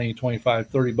 $25,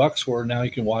 $30 for. Now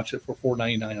you can watch it for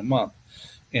 $4.99 a month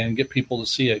and get people to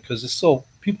see it because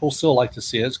people still like to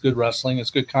see it. It's good wrestling.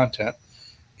 It's good content.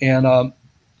 And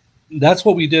that's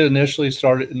what we did initially.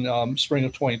 Started in spring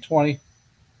of 2020.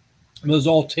 It was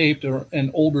all taped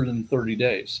and older than 30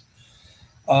 days.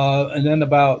 And then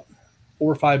about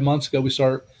 4 or 5 months ago, we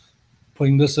started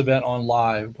putting this event on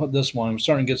live, put this one. We're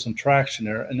starting to get some traction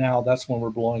there. And now that's when we're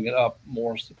blowing it up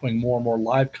more, putting more and more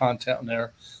live content in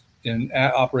there and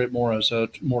operate more as a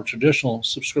more traditional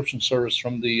subscription service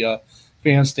from the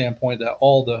fan standpoint that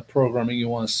all the programming you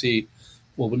want to see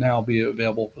will now be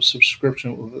available for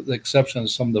subscription with the exception of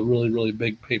some of the really, really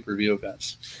big pay-per-view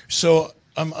events. So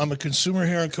I'm a consumer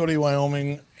here in Cody,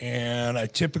 Wyoming, and I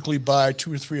typically buy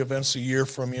 2 or 3 events a year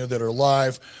from you that are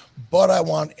live, but I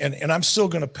want, and I'm still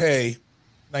going to pay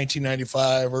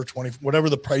 $19.95 or $20, whatever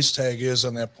the price tag is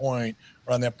on that point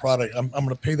or on that product. I'm going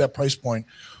to pay that price point,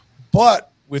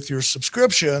 but with your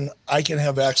subscription, I can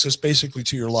have access basically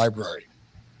to your library.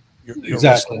 Your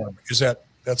exactly. Is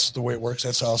that's the way it works?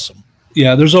 That's awesome.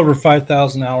 Yeah, there's over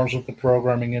 5,000 hours of the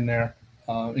programming in there,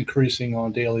 increasing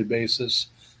on a daily basis.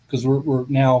 Because we're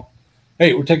now,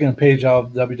 we're taking a page out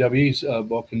of WWE's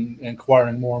book and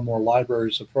acquiring more and more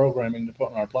libraries of programming to put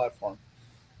on our platform.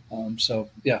 So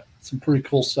yeah, some pretty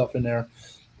cool stuff in there.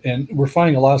 And we're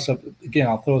finding a lot of stuff. Again,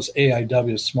 I'll throw this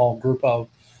AIW, a small group out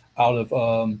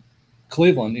of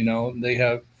Cleveland. They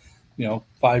have,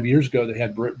 5 years ago, they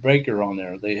had Britt Baker on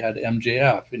there. They had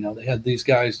MJF. They had these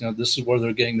guys. This is where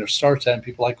they're getting their starts at. And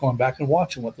people like going back and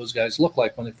watching what those guys look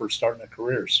like when they first start in their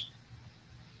careers.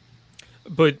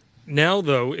 But now,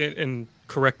 though, and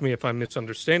correct me if I'm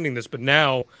misunderstanding this, but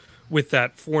now with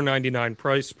that $4.99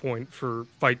 price point for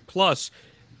Fight Plus,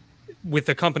 with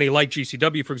a company like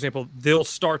GCW, for example, they'll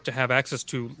start to have access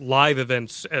to live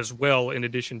events as well, in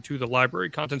addition to the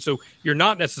library content. So you're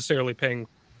not necessarily paying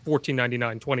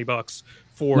 $14.99, $20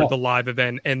 for the live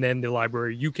event and then the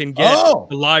library. You can get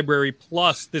the library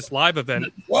plus this live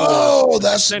event. Whoa,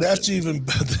 that's even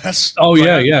that's. Oh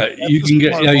yeah. You can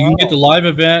get the live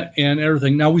event and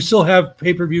everything. Now we still have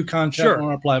pay-per-view content on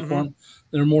our platform.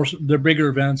 Mm-hmm. They're bigger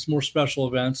events, more special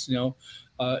events.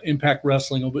 Impact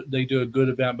Wrestling, they do a good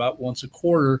event about once a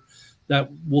quarter that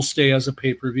will stay as a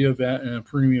pay-per-view event and a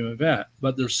premium event.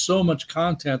 But there's so much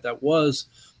content that was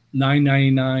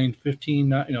 $9.99,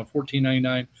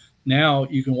 $14.99. Now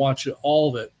you can watch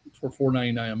all of it for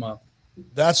 $4.99 a month.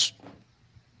 That's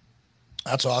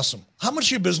awesome. How much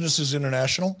of your business is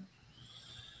international?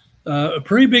 A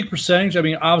pretty big percentage. I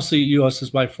mean, obviously, U.S.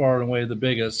 is by far and away the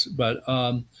biggest, but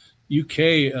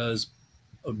U.K. is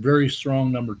a very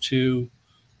strong number 2.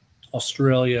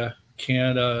 Australia,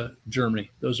 Canada,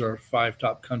 Germany. Those are our 5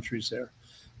 top countries there.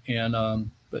 And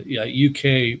but yeah,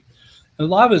 UK. A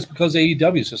lot of it's because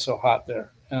AEW is just so hot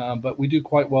there. But we do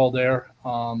quite well there.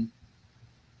 And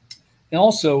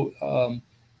also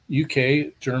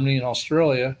UK, Germany, and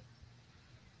Australia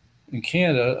and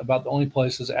Canada, about the only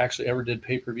places that actually ever did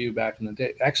pay-per-view back in the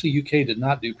day. Actually, UK did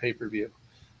not do pay-per-view.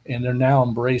 And they're now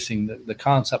embracing the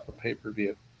concept of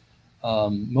pay-per-view.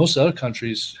 Most other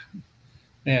countries,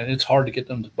 man, it's hard to get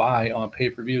them to buy on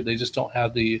pay-per-view. They just don't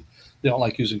have they don't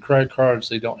like using credit cards.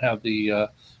 They don't have the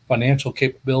financial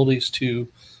capabilities to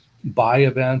buy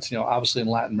events. Obviously in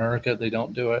Latin America, they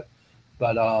don't do it,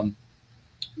 but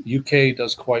UK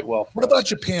does quite well. What about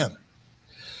Japan?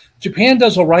 Japan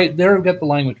does all right. They've got the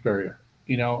language barrier.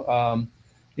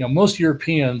 Most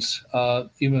Europeans,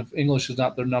 even if English is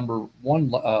not their number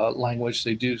one language,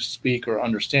 they do speak or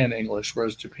understand English,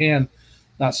 whereas Japan,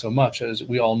 not so much, as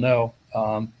we all know.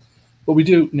 But we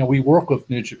do, we work with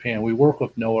New Japan. We work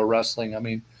with Noah Wrestling. I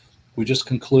mean, we just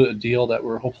concluded a deal that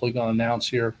we're hopefully going to announce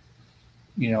here,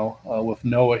 with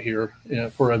Noah here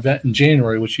for an event in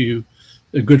January, which a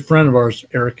good friend of ours,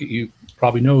 Eric, you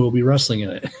probably know, will be wrestling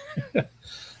in it.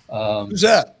 Who's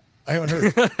that? I haven't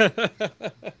heard.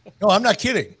 No, I'm not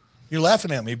kidding. You're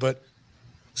laughing at me, but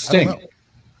Sting.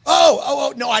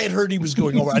 Oh, no, I had heard he was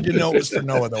going over. I didn't know it was for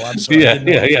Noah, though. I'm sorry.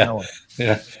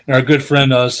 Yeah. And our good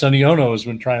friend, Sonny Ono, has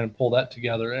been trying to pull that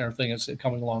together, and everything is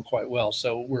coming along quite well.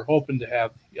 So we're hoping to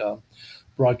have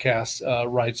broadcast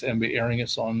rights and be airing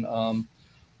us on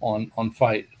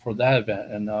Fight for that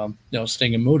event. And,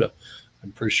 Sting and Muta.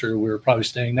 I'm pretty sure we were probably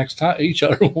standing next to each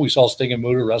other when we saw Sting and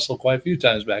Muta wrestle quite a few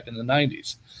times back in the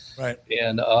 90s. Right.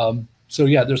 And so,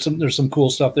 yeah, there's some cool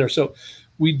stuff there. So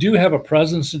we do have a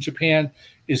presence in Japan.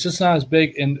 It's just not as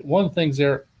big. And one of the things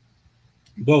there,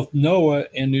 both Noah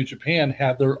and New Japan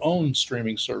have their own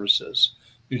streaming services.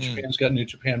 New Japan's got New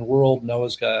Japan World.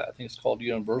 Noah's got, I think it's called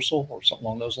Universal or something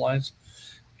along those lines.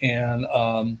 And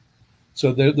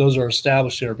so those are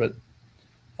established there. But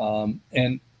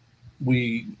and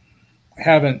we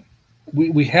haven't,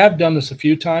 we have done this a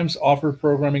few times, offered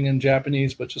programming in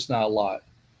Japanese, but just not a lot.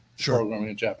 Sure. Programming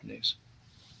in Japanese.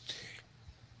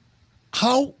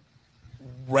 How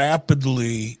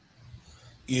rapidly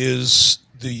is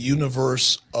the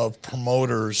universe of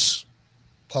promoters,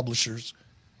 publishers,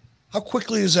 how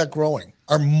quickly is that growing?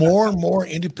 Are more and more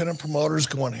independent promoters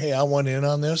going, hey, I want in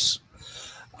on this?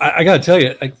 I got to tell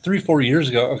you, like 3-4 years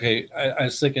ago, okay, I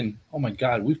was thinking, oh my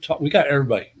God, we got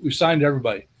everybody. We've signed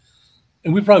everybody.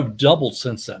 And we've probably doubled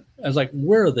since then. I was like,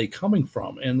 where are they coming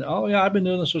from? And, oh, yeah, I've been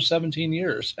doing this for 17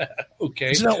 years. Okay.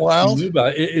 Isn't that wild?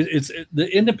 It's the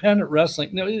independent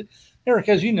wrestling. Eric,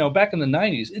 as you know, back in the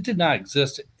 90s, it did not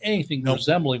exist anything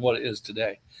resembling what it is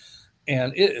today.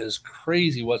 And it is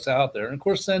crazy what's out there. And, of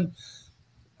course, then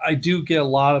I do get a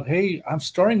lot of, hey, I'm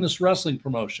starting this wrestling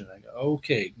promotion. I go,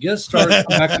 okay, get started.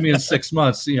 Come back to me in 6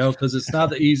 months, because it's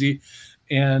not that easy.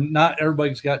 And not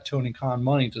everybody's got Tony Khan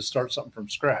money to start something from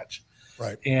scratch.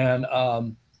 Right. And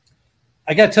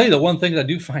I got to tell you, the one thing that I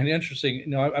do find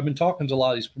interesting, I've been talking to a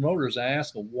lot of these promoters. And I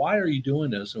ask them, why are you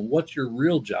doing this? And what's your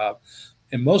real job?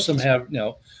 And most of them have,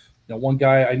 one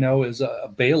guy I know is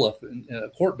a bailiff, a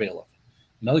court bailiff.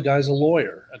 Another guy's a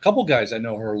lawyer. A couple guys I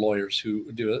know are lawyers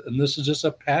who do it. And this is just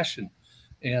a passion.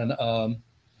 And,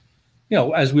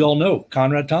 as we all know,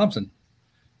 Conrad Thompson,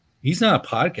 he's not a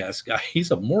podcast guy.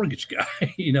 He's a mortgage guy.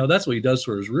 That's what he does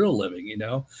for his real living,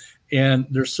 And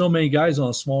there's so many guys on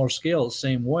a smaller scale the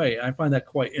same way. I find that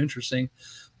quite interesting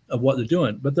of what they're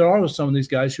doing. But there are some of these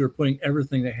guys who are putting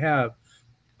everything they have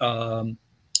and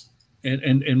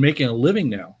making a living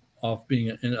now off being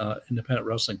an independent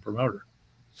wrestling promoter.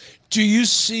 Do you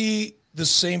see the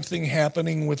same thing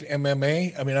happening with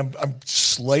MMA? I mean, I'm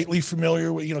slightly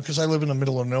familiar with, because I live in the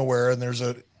middle of nowhere, and there's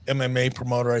a MMA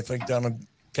promoter, I think, down in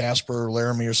Casper or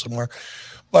Laramie or somewhere.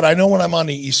 But I know when I'm on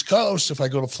the East Coast, if I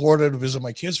go to Florida to visit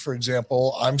my kids, for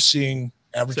example, I'm seeing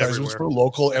advertisements for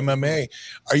local MMA.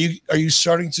 Are you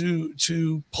starting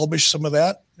to publish some of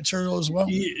that material as well?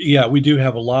 Yeah, we do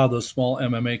have a lot of those small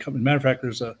MMA companies. Matter of fact,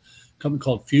 there's a company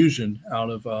called Fusion out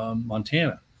of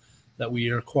Montana that we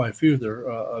air quite a few of their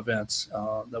events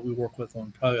that we work with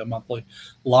on probably a monthly.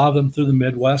 A lot of them through the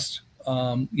Midwest.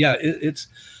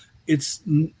 It's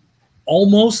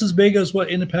almost as big as what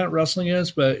independent wrestling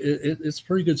is, but it's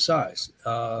pretty good size.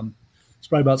 It's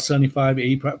probably about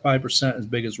 85% as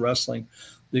big as wrestling.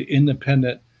 The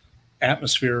independent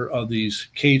atmosphere of these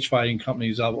cage fighting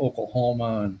companies out of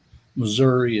Oklahoma and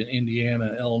Missouri and Indiana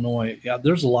and Illinois. Yeah,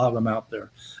 there's a lot of them out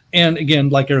there. And again,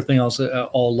 like everything else at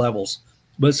all levels,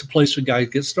 but it's a place for guys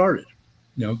to get started,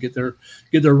 get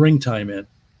their ring time in.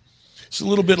 It's a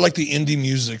little bit like the indie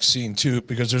music scene too,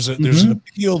 because there's an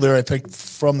appeal there, I think,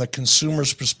 from the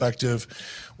consumer's perspective,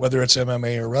 whether it's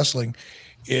MMA or wrestling,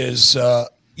 is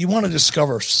you want to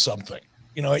discover something.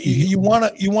 You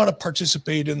want to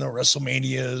participate in the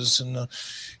WrestleManias and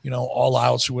the, All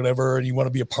Outs or whatever, and you want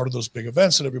to be a part of those big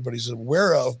events that everybody's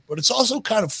aware of. But it's also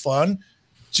kind of fun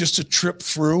just to trip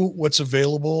through what's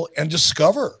available and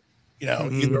discover,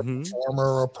 either a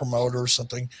performer or a promoter or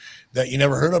something that you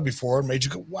never heard of before and made you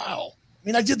go, wow. I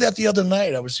mean, I did that the other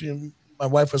night. My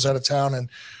wife was out of town, and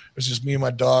it was just me and my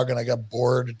dog, and I got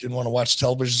bored. Didn't want to watch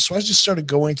television. So I just started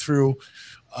going through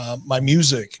my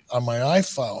music on my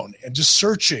iPhone and just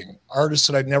searching artists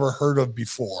that I'd never heard of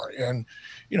before. And,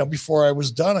 before I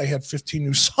was done, I had 15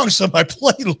 new songs on my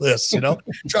playlist,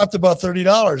 dropped about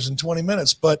 $30 in 20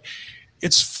 minutes, but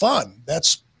it's fun.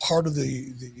 That's part of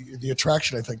the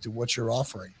attraction, I think, to what you're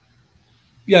offering.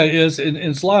 Yeah, it is. And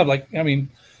it's live.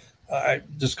 I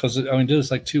just because I did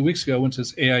this like 2 weeks ago. I went to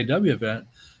this AIW event,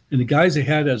 and the guys they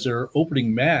had as their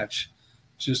opening match,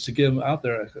 just to get them out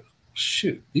there, I go,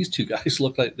 shoot, these two guys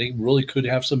look like they really could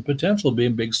have some potential of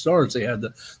being big stars. They had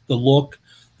the look,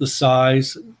 the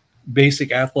size,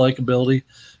 basic athletic ability.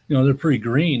 They're pretty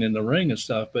green in the ring and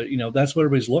stuff, but that's what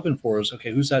everybody's looking for is,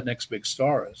 okay, who's that next big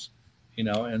star is,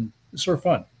 and it's sort of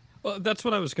fun. Well, that's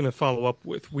what I was going to follow up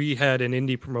with. We had an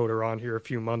indie promoter on here a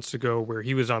few months ago where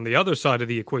he was on the other side of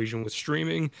the equation with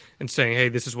streaming and saying, hey,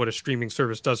 this is what a streaming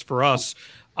service does for us.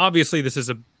 Obviously, this is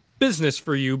a business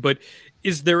for you, but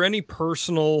is there any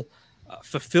personal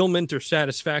fulfillment or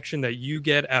satisfaction that you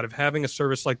get out of having a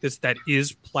service like this that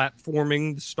is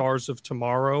platforming the stars of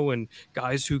tomorrow and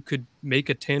guys who could make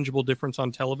a tangible difference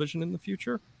on television in the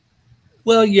future?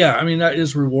 Well, yeah, I mean, that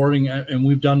is rewarding, and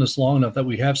we've done this long enough that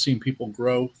we have seen people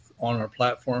grow on our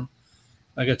platform.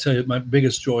 I got to tell you, my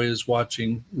biggest joy is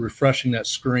refreshing that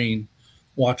screen,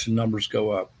 watching numbers go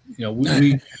up. Yeah,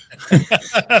 man,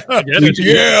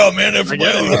 that's my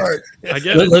heart. I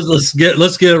get it.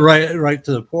 Let's get right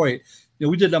to the point.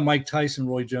 We did that Mike Tyson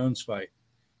Roy Jones fight,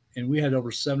 and we had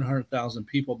over 700,000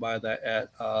 people buy that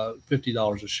at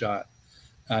 $50 a shot.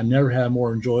 I never had a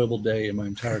more enjoyable day in my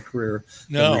entire career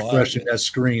than refreshing that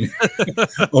screen.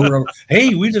 over.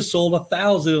 Hey, we just sold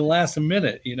 1,000 in the last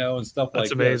minute, and stuff like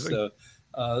that. That's amazing.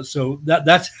 So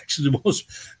that's actually the most.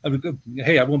 I'm going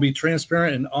to be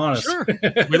transparent and honest. Sure,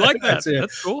 we like that.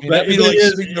 That's cool.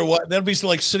 That'd be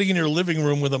like sitting in your living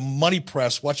room with a money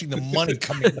press, watching the money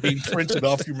being printed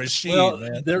off your machine. Well,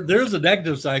 man. There's a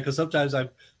negative side because sometimes I've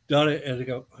done it and I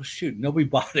go, oh shoot, nobody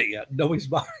bought it yet. Nobody's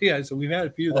bought it yet. So we've had a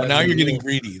few. Now you're getting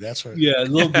greedy. That's right. Yeah, a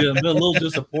little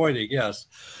disappointing. Yes,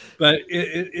 but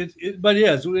but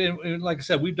yes, and like I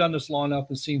said, we've done this long enough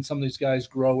and seen some of these guys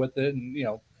grow with it, and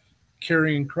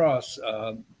Karrion Kross,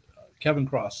 Kevin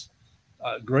Cross,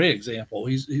 great example.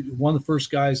 He's one of the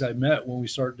first guys I met when we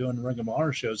started doing the Ring of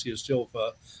Honor shows. He was still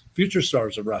future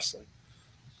stars of wrestling,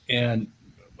 and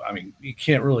I mean, you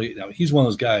can't really. He's one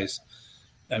of those guys.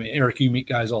 I mean, Eric, you meet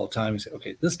guys all the time. You say,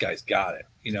 "Okay, this guy's got it."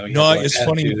 It's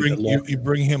funny you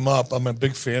bring him up. I'm a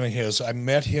big fan of his. I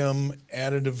met him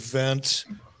at an event.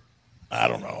 I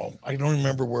don't know. I don't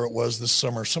remember where it was this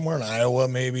summer. Somewhere in Iowa,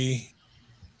 maybe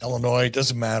Illinois.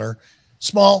 Doesn't matter.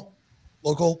 Small,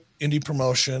 local indie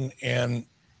promotion, and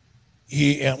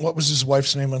what was his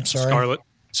wife's name? I'm sorry,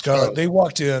 Scarlett. They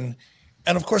walked in,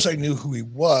 and of course I knew who he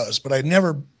was, but I'd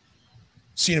never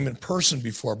seen him in person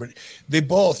before, but they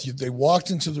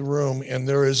walked into the room and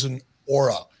there is an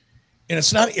aura, and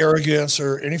it's not arrogance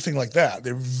or anything like that.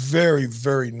 They're very,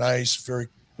 very nice,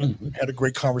 had a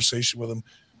great conversation with him,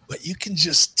 but you can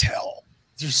just tell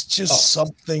there's just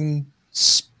something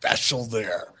special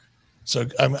there. So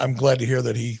I'm glad to hear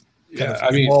that he kind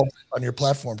of evolved on your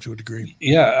platform to a degree.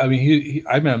 Yeah. I mean,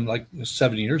 I met him like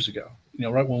 7 years ago,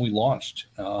 right when we launched.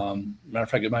 Matter of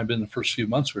fact, it might have been the first few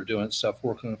months we were doing stuff,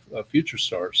 working with Future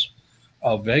Stars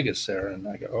of Vegas there. And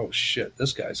I go, oh shit,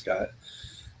 this guy's got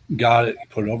it. He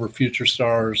put it over Future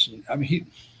Stars. I mean,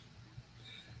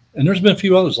 and there's been a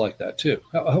few others like that too.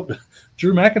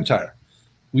 Drew McIntyre,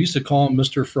 we used to call him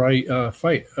Mr.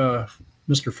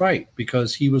 Mr. Fight,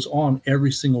 because he was on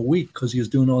every single week because he was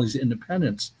doing all these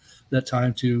independents that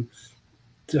time to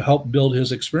help build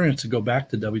his experience to go back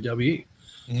to WWE.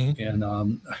 Mm-hmm.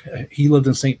 And he lived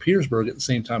in St. Petersburg at the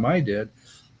same time I did.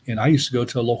 And I used to go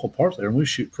to a local park there and we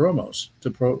shoot promos to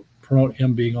promote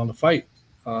him being on the Fight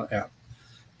app.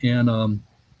 And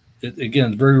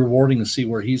again, very rewarding to see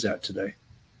where he's at today.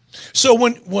 So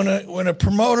when a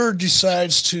promoter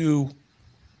decides to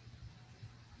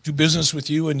do business with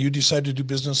you and you decide to do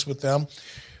business with them,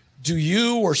 do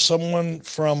you or someone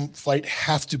from Fight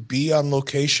have to be on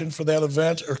location for that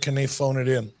event, or can they phone it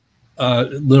in?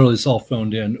 Literally, it's all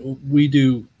phoned in.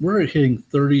 We're hitting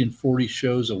 30 and 40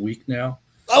 shows a week now.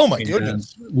 Oh my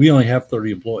goodness. We only have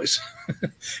 30 employees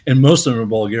and most of them are in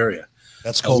Bulgaria.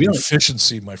 That's called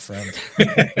efficiency, my friend.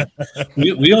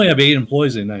 we only have 8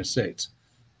 employees in the United States.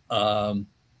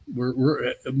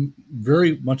 We're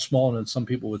very much smaller than some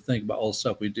people would think about all the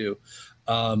stuff we do.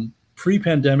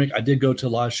 Pre-pandemic, I did go to a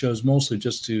lot of shows, mostly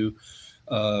just to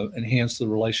enhance the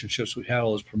relationships we have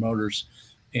as promoters.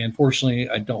 And fortunately,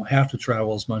 I don't have to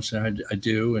travel as much as I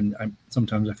do. And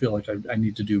sometimes I feel like I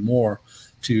need to do more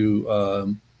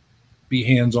to be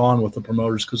hands-on with the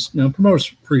promoters, because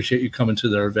promoters appreciate you coming to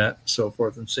their event and so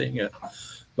forth and seeing it.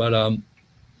 But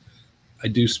I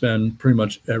do spend pretty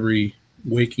much every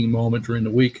waking moment during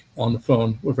the week on the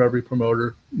phone with every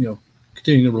promoter,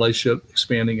 continuing the relationship,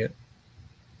 expanding it,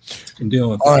 and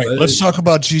dealing with it. All right, let's talk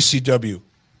about GCW.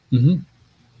 Mm-hmm.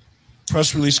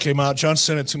 Press release came out. John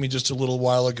sent it to me just a little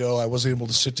while ago. I wasn't able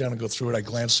to sit down and go through it. I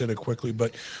glanced at it quickly,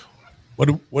 but what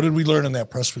did we learn in that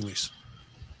press release?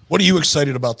 What are you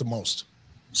excited about the most?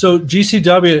 So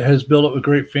GCW has built up a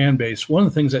great fan base. One of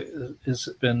the things that has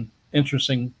been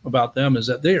interesting about them is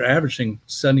that they are averaging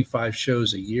 75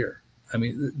 shows a year. I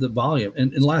mean, the volume in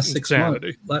the last 6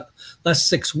 months, last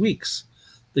 6 weeks,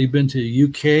 they've been to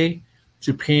UK,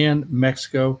 Japan,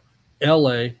 Mexico,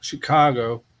 LA,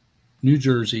 Chicago, New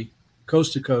Jersey,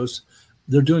 coast to coast.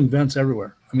 They're doing events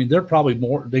everywhere. I mean, they're probably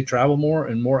they travel more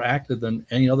and more active than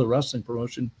any other wrestling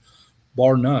promotion,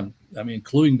 bar none. I mean,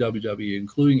 including WWE,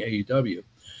 including AEW.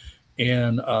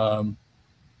 And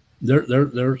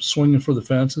they're swinging for the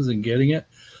fences and getting it.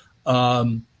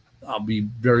 I'll be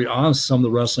very honest. Some of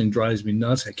the wrestling drives me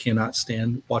nuts. I cannot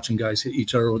stand watching guys hit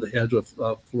each other over the head with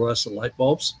fluorescent light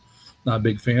bulbs. Not a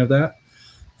big fan of that.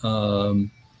 So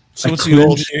it's the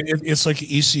old. It's like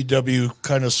ECW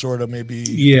kind of, sort of, maybe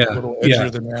a little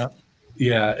edgier than that.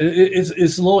 Yeah,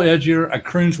 it's a little edgier. I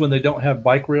cringe when they don't have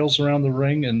bike rails around the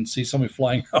ring and see somebody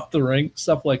flying off the ring,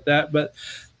 stuff like that. But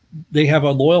they have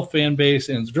a loyal fan base,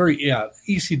 and it's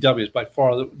ECW is by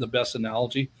far the best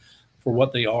analogy for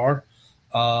what they are.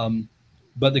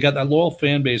 But they got that loyal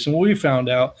fan base. And what we found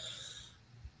out,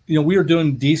 we were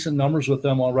doing decent numbers with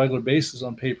them on a regular basis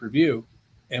on pay-per-view,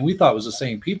 and we thought it was the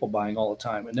same people buying all the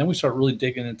time. And then we started really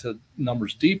digging into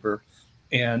numbers deeper,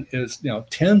 and it's,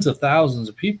 tens of thousands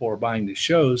of people are buying these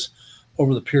shows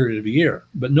over the period of a year,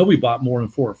 but nobody bought more than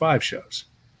 4 or 5 shows.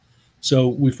 So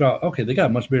we felt, okay, they got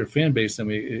a much bigger fan base than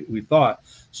we thought.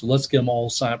 So let's get them all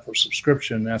signed up for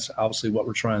subscription. And that's obviously what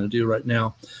we're trying to do right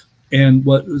now. And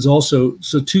what is also,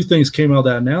 so 2 things came out of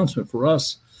that announcement for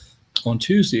us on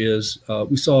Tuesday is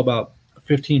we saw about a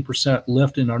 15%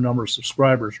 lift in our number of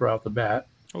subscribers right off the bat.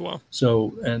 Oh, wow.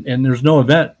 So, and there's no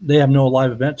event. They have no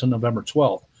live event till November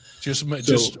 12th. Just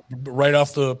right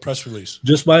off the press release.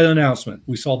 Just by the announcement.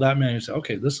 We saw that many and said,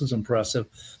 okay, this is impressive.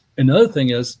 And the other thing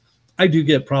is, I do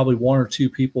get probably 1 or 2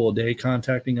 people a day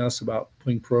contacting us about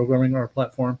putting programming on our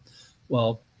platform.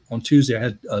 Well, on Tuesday, I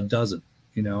had a dozen,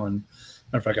 and matter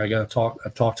of fact, I've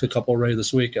talked to a couple already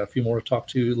this week. Got a few more to talk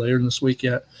to later in this week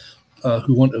yet,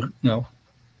 who want to,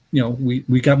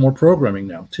 we got more programming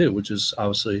now too, which is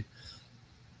obviously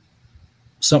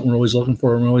something we're always looking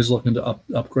for. And we're always looking to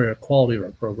upgrade our quality of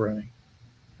our programming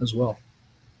as well.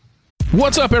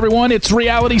 What's up, everyone? It's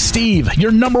Reality Steve,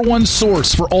 your number one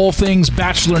source for all things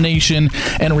Bachelor Nation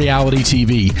and reality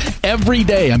TV. Every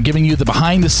day, I'm giving you the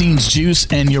behind-the-scenes juice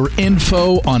and your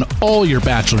info on all your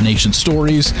Bachelor Nation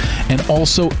stories, and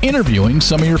also interviewing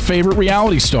some of your favorite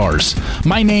reality stars.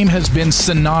 My name has been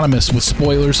synonymous with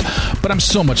spoilers, but I'm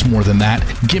so much more than that.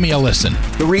 Give me a listen.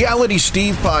 The Reality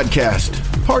Steve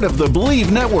Podcast, part of the Believe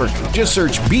Network. Just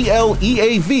search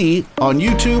BLEAV on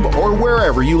YouTube or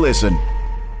wherever you listen.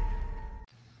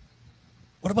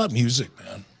 What about music,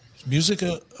 man? Is music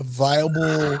a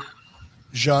viable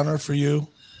genre for you?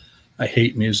 I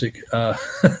hate music. Yeah,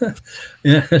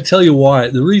 I tell you why.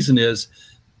 The reason is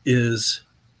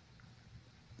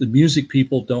the music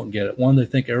people don't get it. One, they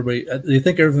think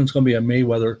everything's going to be a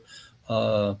Mayweather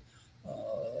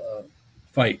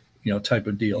fight, type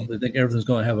of deal. They think everything's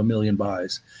going to have a million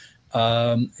buys.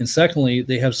 And secondly,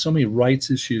 they have so many rights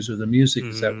issues with the music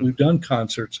that we've done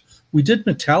concerts. We did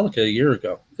Metallica a year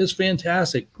ago. It's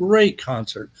fantastic, great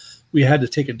concert. We had to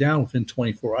take it down within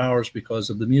 24 hours because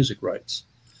of the music rights.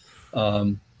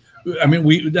 That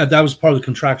was part of the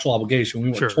contractual obligation.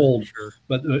 We weren't told,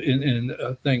 but in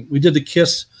a thing, we did the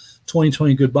Kiss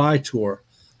 2020 Goodbye tour.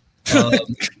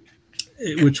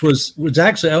 Which was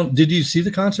actually. Did you see the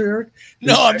concert, Eric?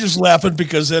 No, I'm just laughing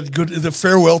because the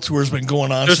farewell tour has been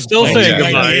going on. They're still saying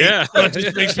goodbye. Yeah, it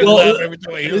just makes me laugh every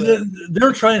time I hear that.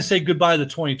 They're trying to say goodbye to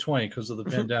 2020 because of the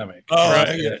pandemic. Oh,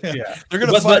 right. Yeah. They're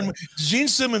going to find Gene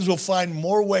Simmons will find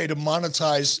more way to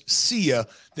monetize Sia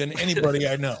than anybody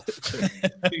I know.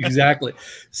 Exactly.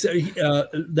 So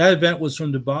that event was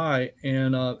from Dubai,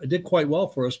 and it did quite well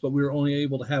for us, but we were only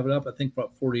able to have it up, I think,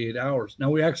 about 48 hours. Now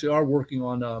we actually are working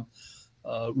on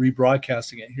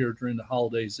rebroadcasting it here during the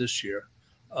holidays this year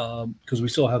because we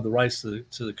still have the rights to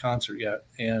the concert yet,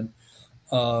 and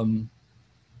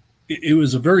it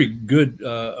was a very good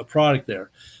product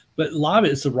there, but a lot of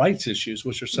it is the rights issues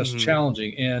which are such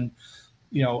challenging. And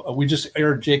we just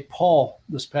aired Jake Paul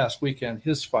this past weekend,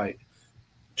 his fight.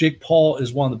 Jake Paul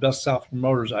is one of the best South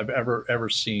promoters I've ever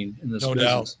seen in this business.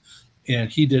 Doubt.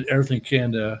 And he did everything he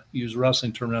can to use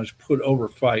wrestling terminology, put over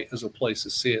fight as a place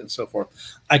to see it and so forth.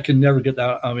 I can never get that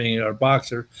out of a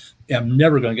boxer. I'm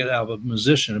never going to get out of a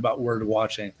musician about where to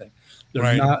watch anything.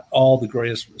 They're not all the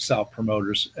greatest South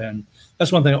promoters. And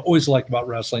that's one thing I always liked about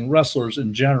wrestling. Wrestlers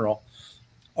in general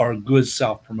are good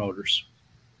South promoters.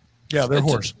 Yeah, they're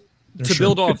horse. To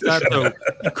build off that, though,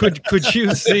 could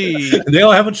you see? They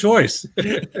don't have a choice.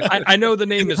 I know the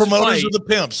name is promoters Fight. Are the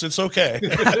pimps. It's okay.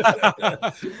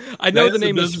 I know the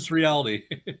name is reality.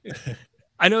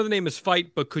 I know the name is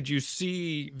Fight, but could you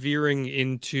see veering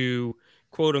into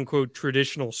quote unquote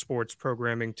traditional sports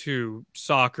programming too?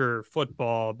 Soccer,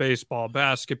 football, baseball,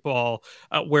 basketball,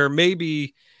 where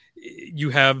maybe you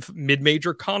have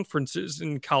mid-major conferences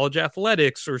in college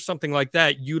athletics or something like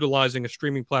that, utilizing a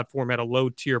streaming platform at a low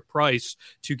tier price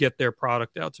to get their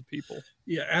product out to people.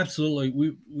 Yeah,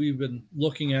 absolutely. We've been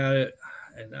looking at it,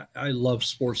 and I love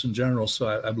sports in general.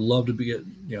 So I'd love to be at,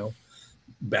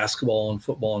 basketball and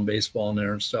football and baseball in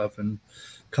there and stuff, and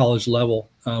college level.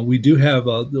 We do have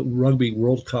the Rugby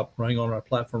World Cup running on our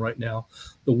platform right now.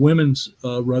 The women's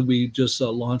rugby just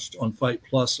launched on Fight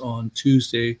Plus on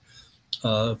Tuesday.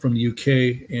 From the UK,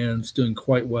 and it's doing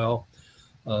quite well.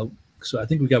 So I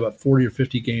think we got about 40 or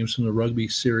 50 games from the rugby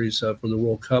series for the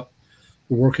World Cup.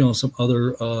 We're working on some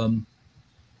other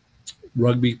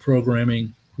rugby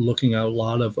programming, looking at a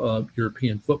lot of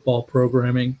European football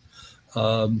programming.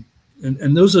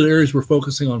 And those are the areas we're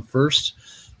focusing on first.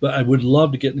 But I would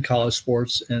love to get into college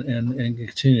sports and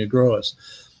continue to grow us.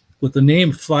 With the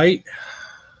name Fight,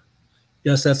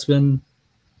 yes, that's been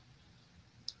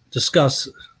discussed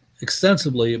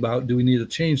extensively about, do we need to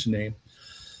change the name?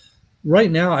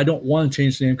 Right now, I don't want to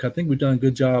change the name because I think we've done a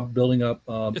good job building up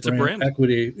brand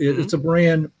equity. It's a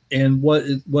brand, and what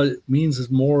it means is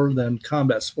more than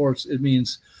combat sports. It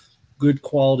means good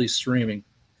quality streaming,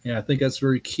 and I think that's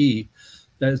very key.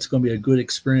 That it's going to be a good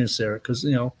experience there because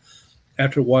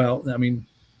after a while, I mean,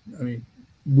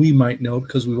 we might know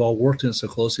because we've all worked in it so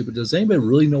closely, but does anybody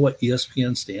really know what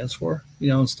ESPN stands for?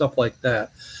 And stuff like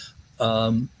that.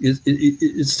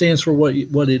 It stands for what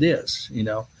it is,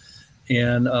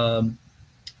 and I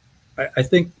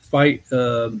think Fight.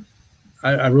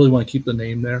 I really want to keep the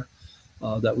name there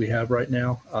that we have right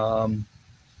now.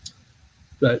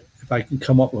 But if I can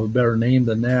come up with a better name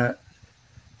than that,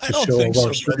 I don't think so.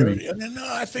 No,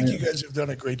 I think you guys have done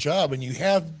a great job, and you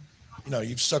have,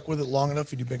 you've stuck with it long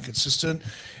enough, and you've been consistent.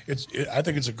 I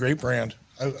think it's a great brand.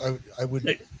 I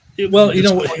would. Well, and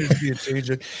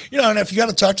if you got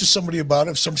to talk to somebody about it,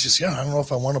 if somebody says, I don't know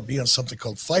if I want to be on something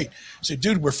called Fight, say,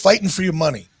 dude, we're fighting for your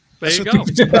money. There you go.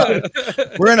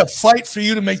 We're in a fight for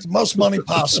you to make the most money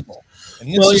possible.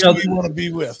 And this is who you want to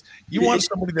be with. You want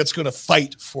somebody that's going to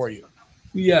fight for you.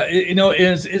 Yeah,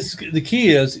 it's the key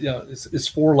is, it's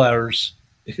 4 letters.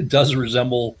 It does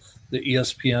resemble the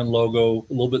ESPN logo,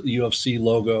 a little bit the UFC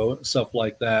logo, stuff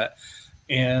like that.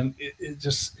 And it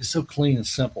just is so clean and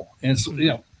simple. And it's,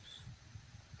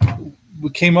 we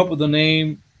came up with the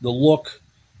name, the look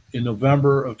in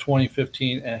November of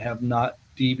 2015 and have not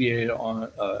deviated on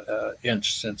an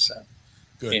inch since then.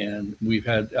 Good. And we've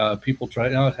had people try,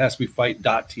 it has to be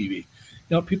fight.tv.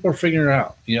 People are figuring it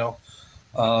out,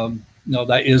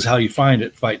 that is how you find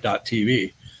it,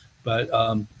 fight.tv. But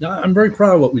I'm very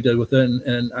proud of what we did with it.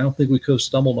 And I don't think we could have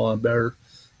stumbled on a better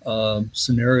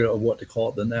scenario of what to call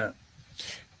it than that.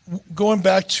 Going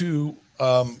back to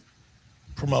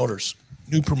promoters,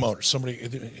 new promoters,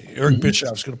 Eric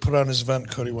Bischoff's going to put on his event in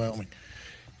Cody, Wyoming.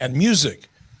 And music.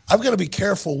 I've got to be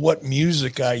careful what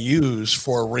music I use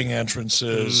for ring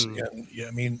entrances.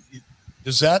 And,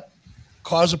 does that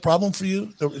cause a problem for you?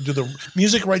 Do the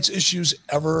music rights issues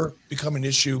ever become an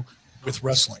issue with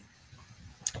wrestling?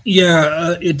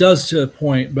 Yeah, it does to a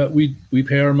point, but we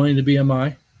pay our money to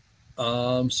BMI.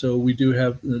 So we do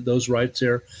have those rights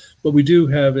there. But we do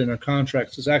have in our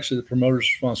contracts, it's actually the promoter's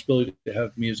responsibility to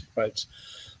have music rights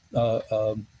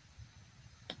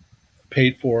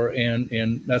paid for,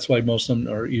 and that's why most of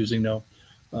them are using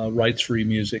rights-free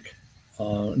music,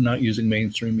 not using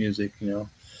mainstream music,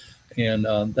 and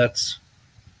that's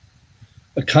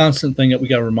a constant thing that we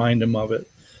got to remind them of it.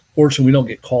 Fortunately, we don't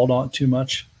get called on too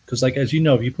much because, as you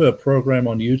know, if you put a program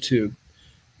on YouTube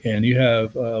and you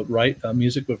have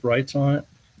music with rights on it,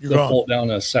 they'll pull it down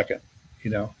in a second,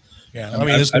 Yeah,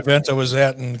 this event I was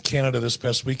at in Canada this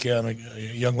past weekend, a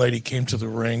young lady came to the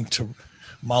ring to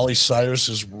Molly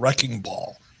Cyrus's Wrecking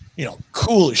Ball.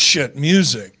 Cool as shit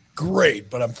music, great.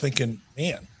 But I'm thinking,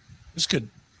 man, this could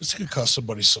cost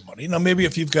somebody some money. Now, maybe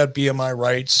if you've got BMI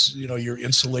rights, you're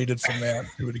insulated from that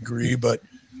to a degree. But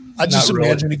I just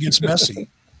imagine it gets messy.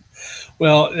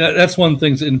 Well, that's one of the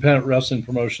things independent wrestling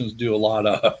promotions do a lot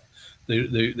of. They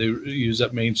use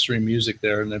up mainstream music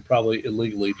there, and they're probably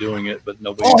illegally doing it, but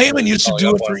nobody. Paul Heyman used to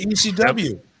do it for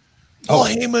ECW. Paul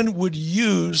Heyman would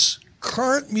use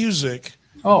current music.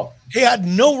 Oh, he had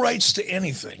no rights to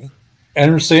anything.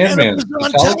 Enter Sandman. And it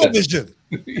was on television.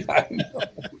 Yeah,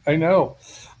 I know.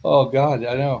 Oh God,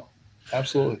 I know.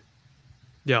 Absolutely.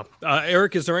 Yeah.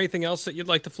 Eric, is there anything else that you'd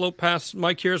like to float past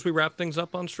Mike here as we wrap things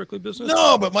up on Strictly Business?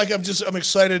 No, but Mike, I'm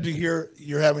excited to hear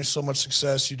you're having so much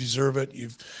success. You deserve it.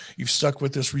 You've stuck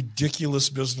with this ridiculous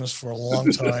business for a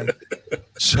long time.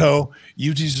 So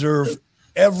you deserve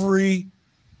every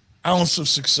ounce of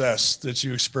success that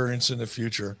you experience in the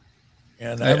future.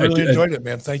 And I really enjoyed it,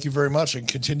 man. Thank you very much, and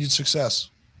continued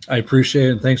success. I appreciate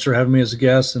it, and thanks for having me as a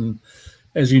guest. And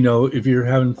as you know, if you're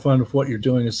having fun with what you're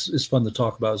doing, it's fun to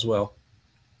talk about as well.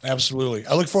 Absolutely.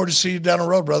 I look forward to seeing you down the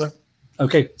road, brother.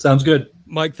 Okay, sounds good.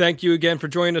 Mike, thank you again for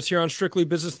joining us here on Strictly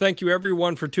Business. Thank you,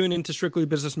 everyone, for tuning into Strictly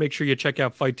Business. Make sure you check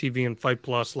out Fight TV and Fight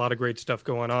Plus. A lot of great stuff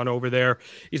going on over there.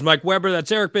 He's Mike Weber.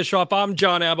 That's Eric Bischoff. I'm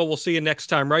John Abel. We'll see you next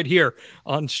time right here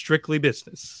on Strictly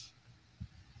Business.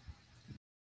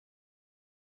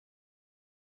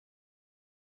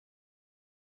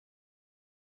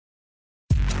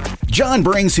 John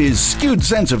brings his skewed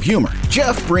sense of humor.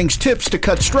 Jeff brings tips to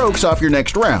cut strokes off your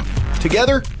next round.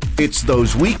 Together, it's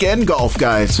those weekend golf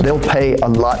guys. They'll pay a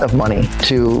lot of money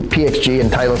to PXG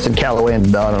and Titleist and Callaway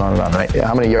and on and on and on, right?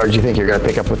 How many yards do you think you're going to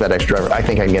pick up with that extra driver? I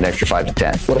think I can get an extra 5 to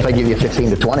 10. What if I give you 15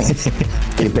 to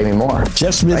 20? You pay me more.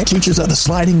 Jeff Smith teaches on a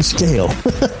sliding scale.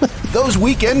 Those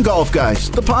Weekend Golf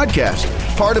Guys, the podcast,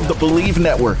 part of the Believe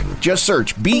Network. Just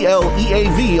search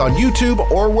BLEAV on YouTube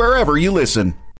or wherever you listen.